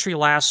this country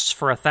lasts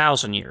for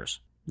 1,000 years,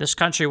 this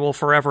country will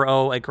forever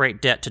owe a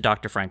great debt to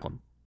Dr. Franklin.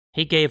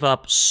 He gave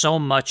up so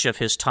much of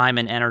his time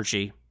and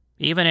energy,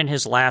 even in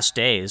his last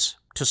days,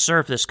 to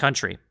serve this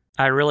country.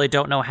 I really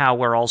don't know how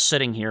we're all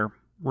sitting here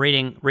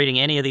reading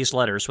any of these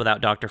letters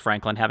without Dr.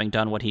 Franklin having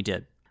done what he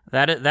did.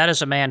 That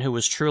is a man who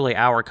was truly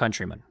our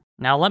countryman.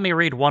 Now let me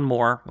read one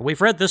more. We've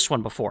read this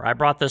one before. I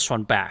brought this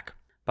one back,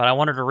 but I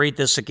wanted to read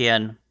this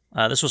again.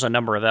 This was a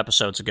number of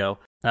episodes ago.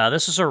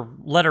 This is a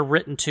letter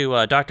written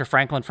to Dr.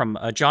 Franklin from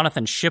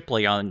Jonathan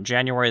Shipley on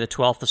January the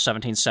 12th of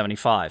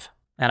 1775.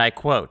 And I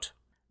quote,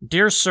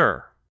 "Dear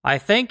Sir, I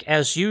think,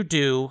 as you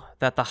do,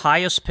 that the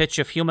highest pitch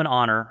of human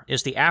honor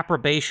is the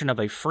approbation of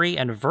a free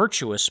and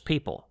virtuous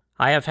people.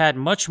 I have had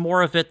much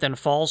more of it than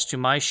falls to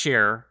my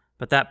share,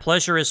 but that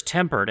pleasure is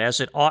tempered, as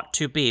it ought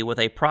to be, with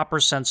a proper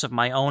sense of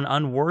my own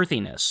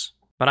unworthiness.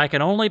 But I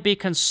can only be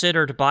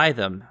considered by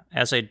them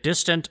as a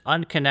distant,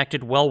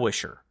 unconnected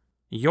well-wisher.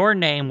 Your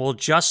name will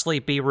justly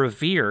be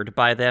revered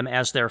by them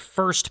as their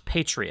first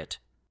patriot,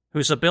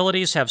 whose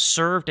abilities have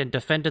served and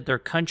defended their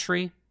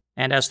country,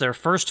 and as their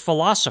first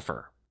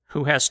philosopher,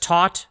 who has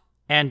taught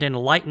and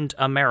enlightened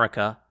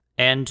America."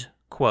 End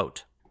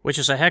quote. Which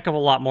is a heck of a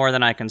lot more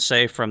than I can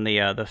say from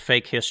the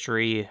fake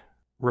history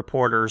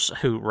reporters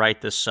who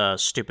write this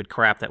stupid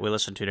crap that we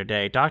listen to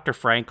today. Dr.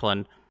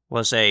 Franklin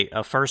was a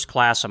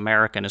first-class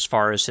American as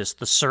far as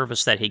the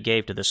service that he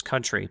gave to this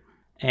country.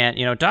 And,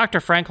 Dr.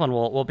 Franklin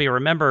will be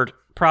remembered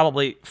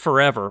probably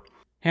forever,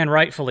 and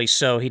rightfully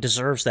so. He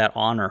deserves that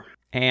honor.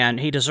 And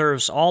he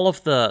deserves all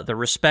of the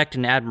respect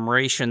and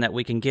admiration that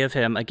we can give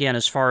him, again,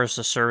 as far as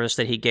the service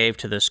that he gave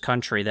to this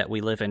country that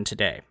we live in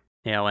today.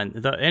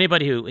 And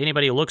anybody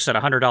who looks at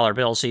a $100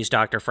 bill sees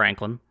Dr.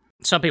 Franklin.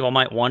 some people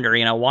might wonder,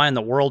 why in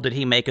the world did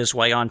he make his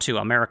way onto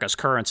America's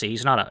currency? He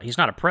was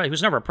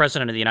never a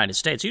president of the United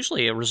States.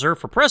 Usually a reserve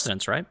for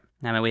presidents, right?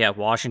 I mean, we have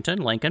Washington,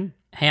 Lincoln,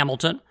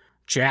 Hamilton,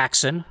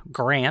 Jackson,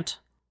 Grant,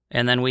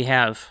 and then we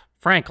have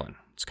Franklin.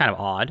 It's kind of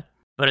odd,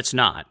 but it's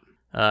not.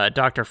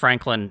 Dr.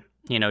 Franklin,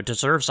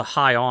 deserves a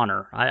high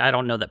honor. I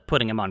don't know that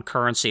putting him on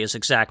currency is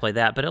exactly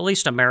that, but at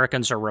least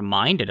Americans are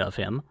reminded of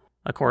him.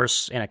 Of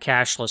course, in a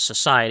cashless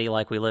society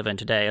like we live in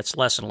today, it's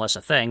less and less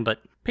a thing, but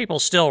people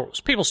still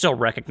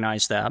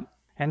recognize that.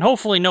 And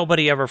hopefully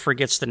nobody ever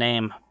forgets the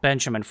name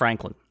Benjamin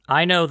Franklin.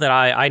 I know that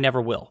I never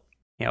will.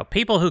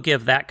 People who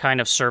give that kind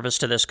of service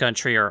to this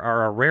country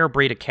are a rare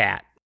breed of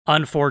cat,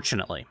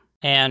 unfortunately.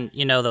 And,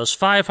 those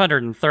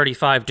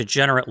 535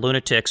 degenerate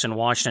lunatics in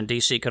Washington,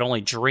 D.C. could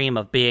only dream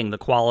of being the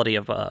quality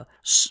of a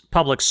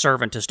public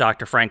servant as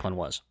Dr. Franklin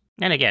was.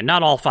 And again,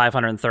 not all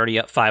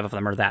 535 of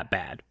them are that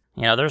bad.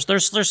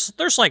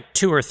 There's like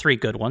 2 or 3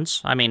 good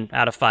ones. I mean,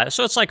 out of 5.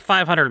 So it's like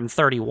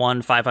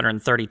 531,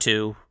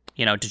 532,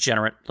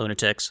 degenerate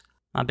lunatics.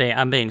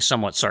 I'm being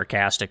somewhat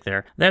sarcastic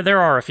there. There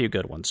are a few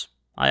good ones.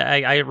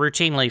 I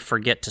routinely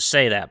forget to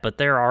say that, but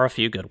there are a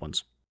few good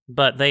ones.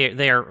 But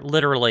they are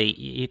literally,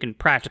 you can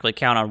practically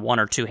count on 1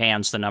 or 2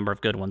 hands the number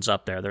of good ones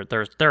up there.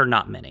 There are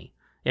not many.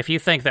 If you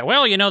think that,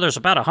 there's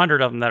about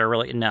 100 of them that are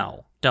really,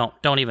 no,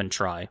 don't even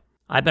try.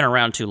 I've been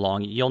around too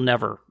long. You'll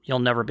never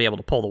be able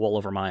to pull the wool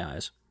over my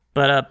eyes.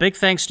 But big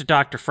thanks to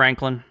Dr.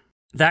 Franklin.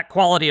 That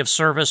quality of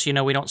service,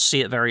 we don't see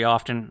it very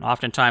often.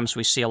 Oftentimes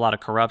we see a lot of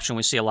corruption,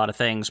 we see a lot of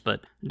things,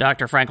 but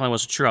Dr. Franklin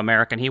was a true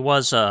American. He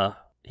was a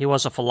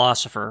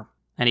philosopher,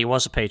 and he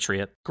was a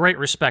patriot. Great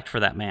respect for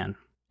that man,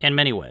 in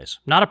many ways.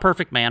 Not a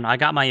perfect man. I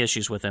got my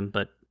issues with him,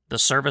 but the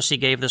service he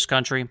gave this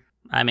country,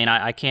 I mean,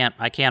 I can't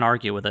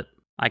argue with it.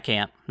 I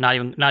can't.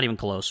 Not even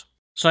close.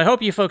 So I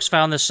hope you folks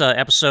found this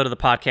episode of the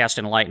podcast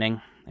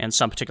enlightening in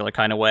some particular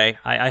kind of way.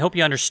 I hope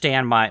you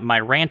understand my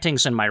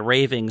rantings and my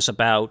ravings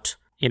about,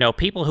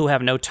 people who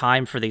have no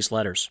time for these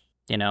letters.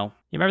 You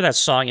remember that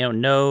song,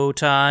 No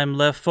Time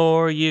Left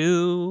for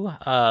You?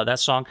 That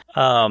song?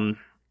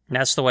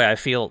 That's the way I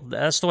feel.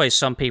 That's the way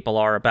some people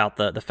are about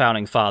the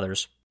Founding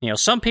Fathers.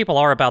 Some people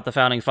are about the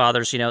Founding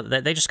Fathers,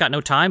 they just got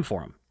no time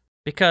for them.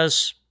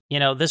 Because,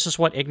 this is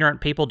what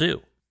ignorant people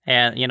do.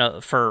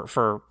 And,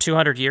 for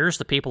 200 years,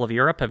 the people of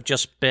Europe have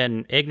just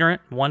been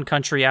ignorant, one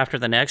country after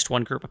the next,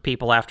 one group of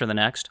people after the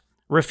next,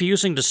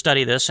 refusing to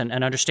study this and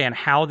understand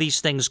how these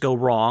things go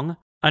wrong,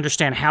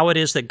 understand how it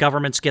is that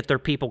governments get their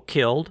people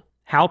killed,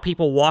 how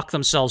people walk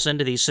themselves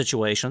into these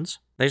situations.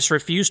 They just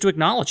refuse to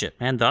acknowledge it.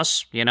 And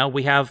thus,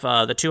 we have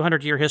the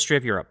 200-year history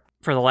of Europe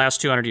for the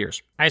last 200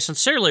 years. I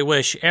sincerely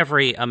wish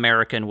every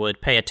American would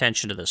pay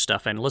attention to this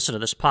stuff and listen to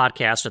this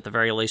podcast at the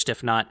very least,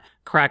 if not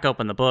crack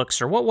open the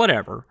books or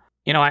whatever.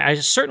 I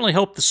certainly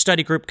hope the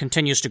study group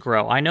continues to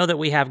grow. I know that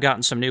we have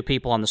gotten some new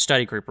people on the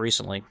study group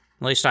recently.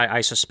 At least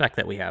I suspect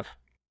that we have.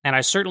 And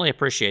I certainly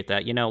appreciate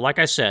that. Like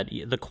I said,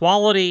 the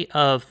quality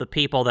of the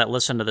people that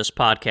listen to this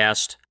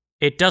podcast,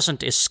 it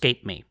doesn't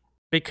escape me.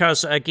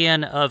 Because,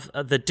 again, of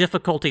the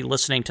difficulty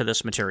listening to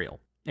this material.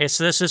 This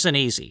isn't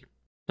easy.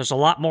 There's a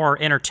lot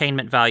more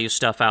entertainment value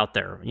stuff out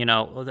there.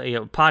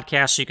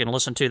 Podcasts you can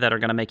listen to that are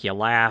going to make you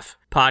laugh.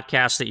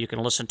 Podcasts that you can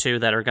listen to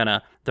that are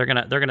they're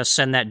gonna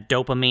send that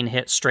dopamine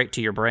hit straight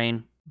to your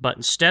brain. But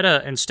instead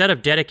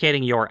of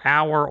dedicating your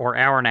hour or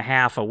hour and a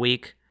half a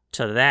week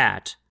to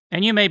that,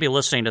 and you may be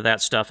listening to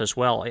that stuff as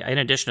well in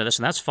addition to this,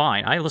 and that's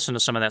fine. I listen to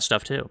some of that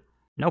stuff too.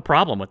 No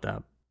problem with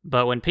that.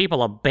 But when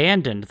people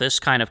abandoned this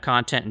kind of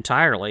content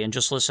entirely and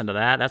just listen to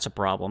that, that's a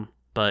problem.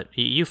 But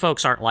you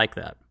folks aren't like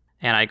that,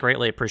 and I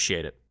greatly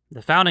appreciate it.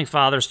 The Founding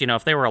Fathers,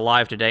 if they were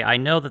alive today, I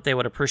know that they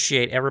would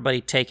appreciate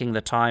everybody taking the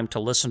time to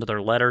listen to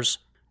their letters,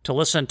 to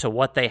listen to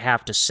what they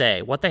have to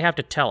say, what they have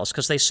to tell us,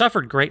 because they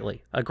suffered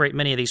greatly. A great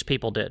many of these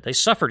people did. They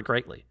suffered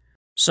greatly.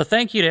 So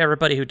thank you to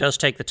everybody who does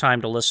take the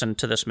time to listen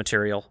to this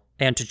material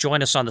and to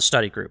join us on the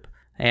study group.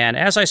 And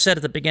as I said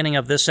at the beginning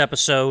of this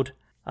episode,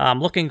 I'm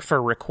looking for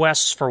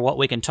requests for what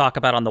we can talk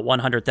about on the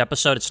 100th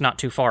episode. It's not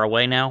too far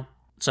away now.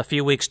 It's a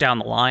few weeks down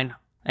the line.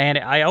 And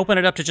I open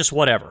it up to just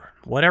whatever.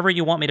 Whatever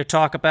you want me to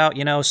talk about,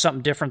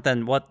 something different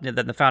than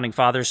the Founding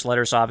Fathers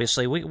letters,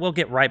 obviously. We'll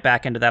get right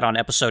back into that on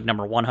episode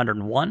number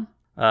 101.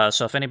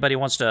 So if anybody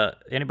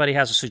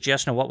has a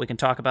suggestion of what we can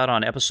talk about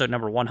on episode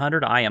number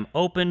 100, I am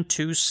open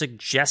to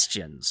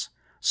suggestions.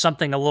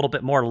 Something a little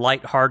bit more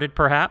lighthearted,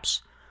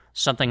 perhaps.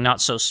 Something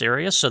not so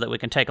serious, so that we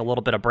can take a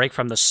little bit of break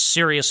from the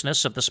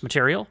seriousness of this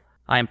material.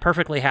 I am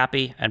perfectly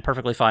happy and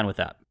perfectly fine with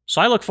that. So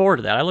I look forward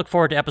to that. I look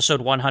forward to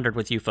episode 100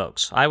 with you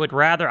folks. I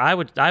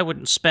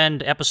wouldn't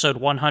spend episode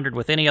 100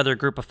 with any other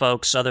group of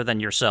folks other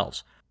than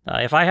yourselves.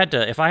 If I had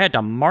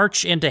to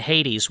march into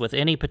Hades with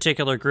any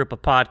particular group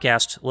of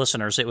podcast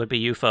listeners, it would be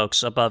you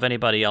folks above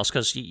anybody else,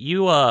 because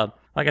you, like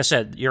I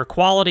said, your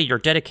quality, your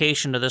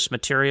dedication to this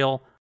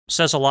material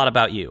says a lot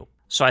about you.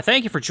 So I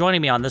thank you for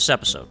joining me on this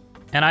episode.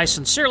 And I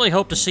sincerely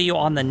hope to see you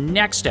on the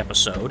next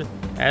episode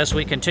as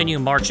we continue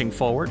marching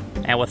forward.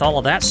 And with all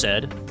of that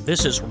said,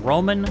 this is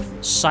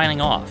Roman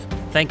signing off.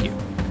 Thank you.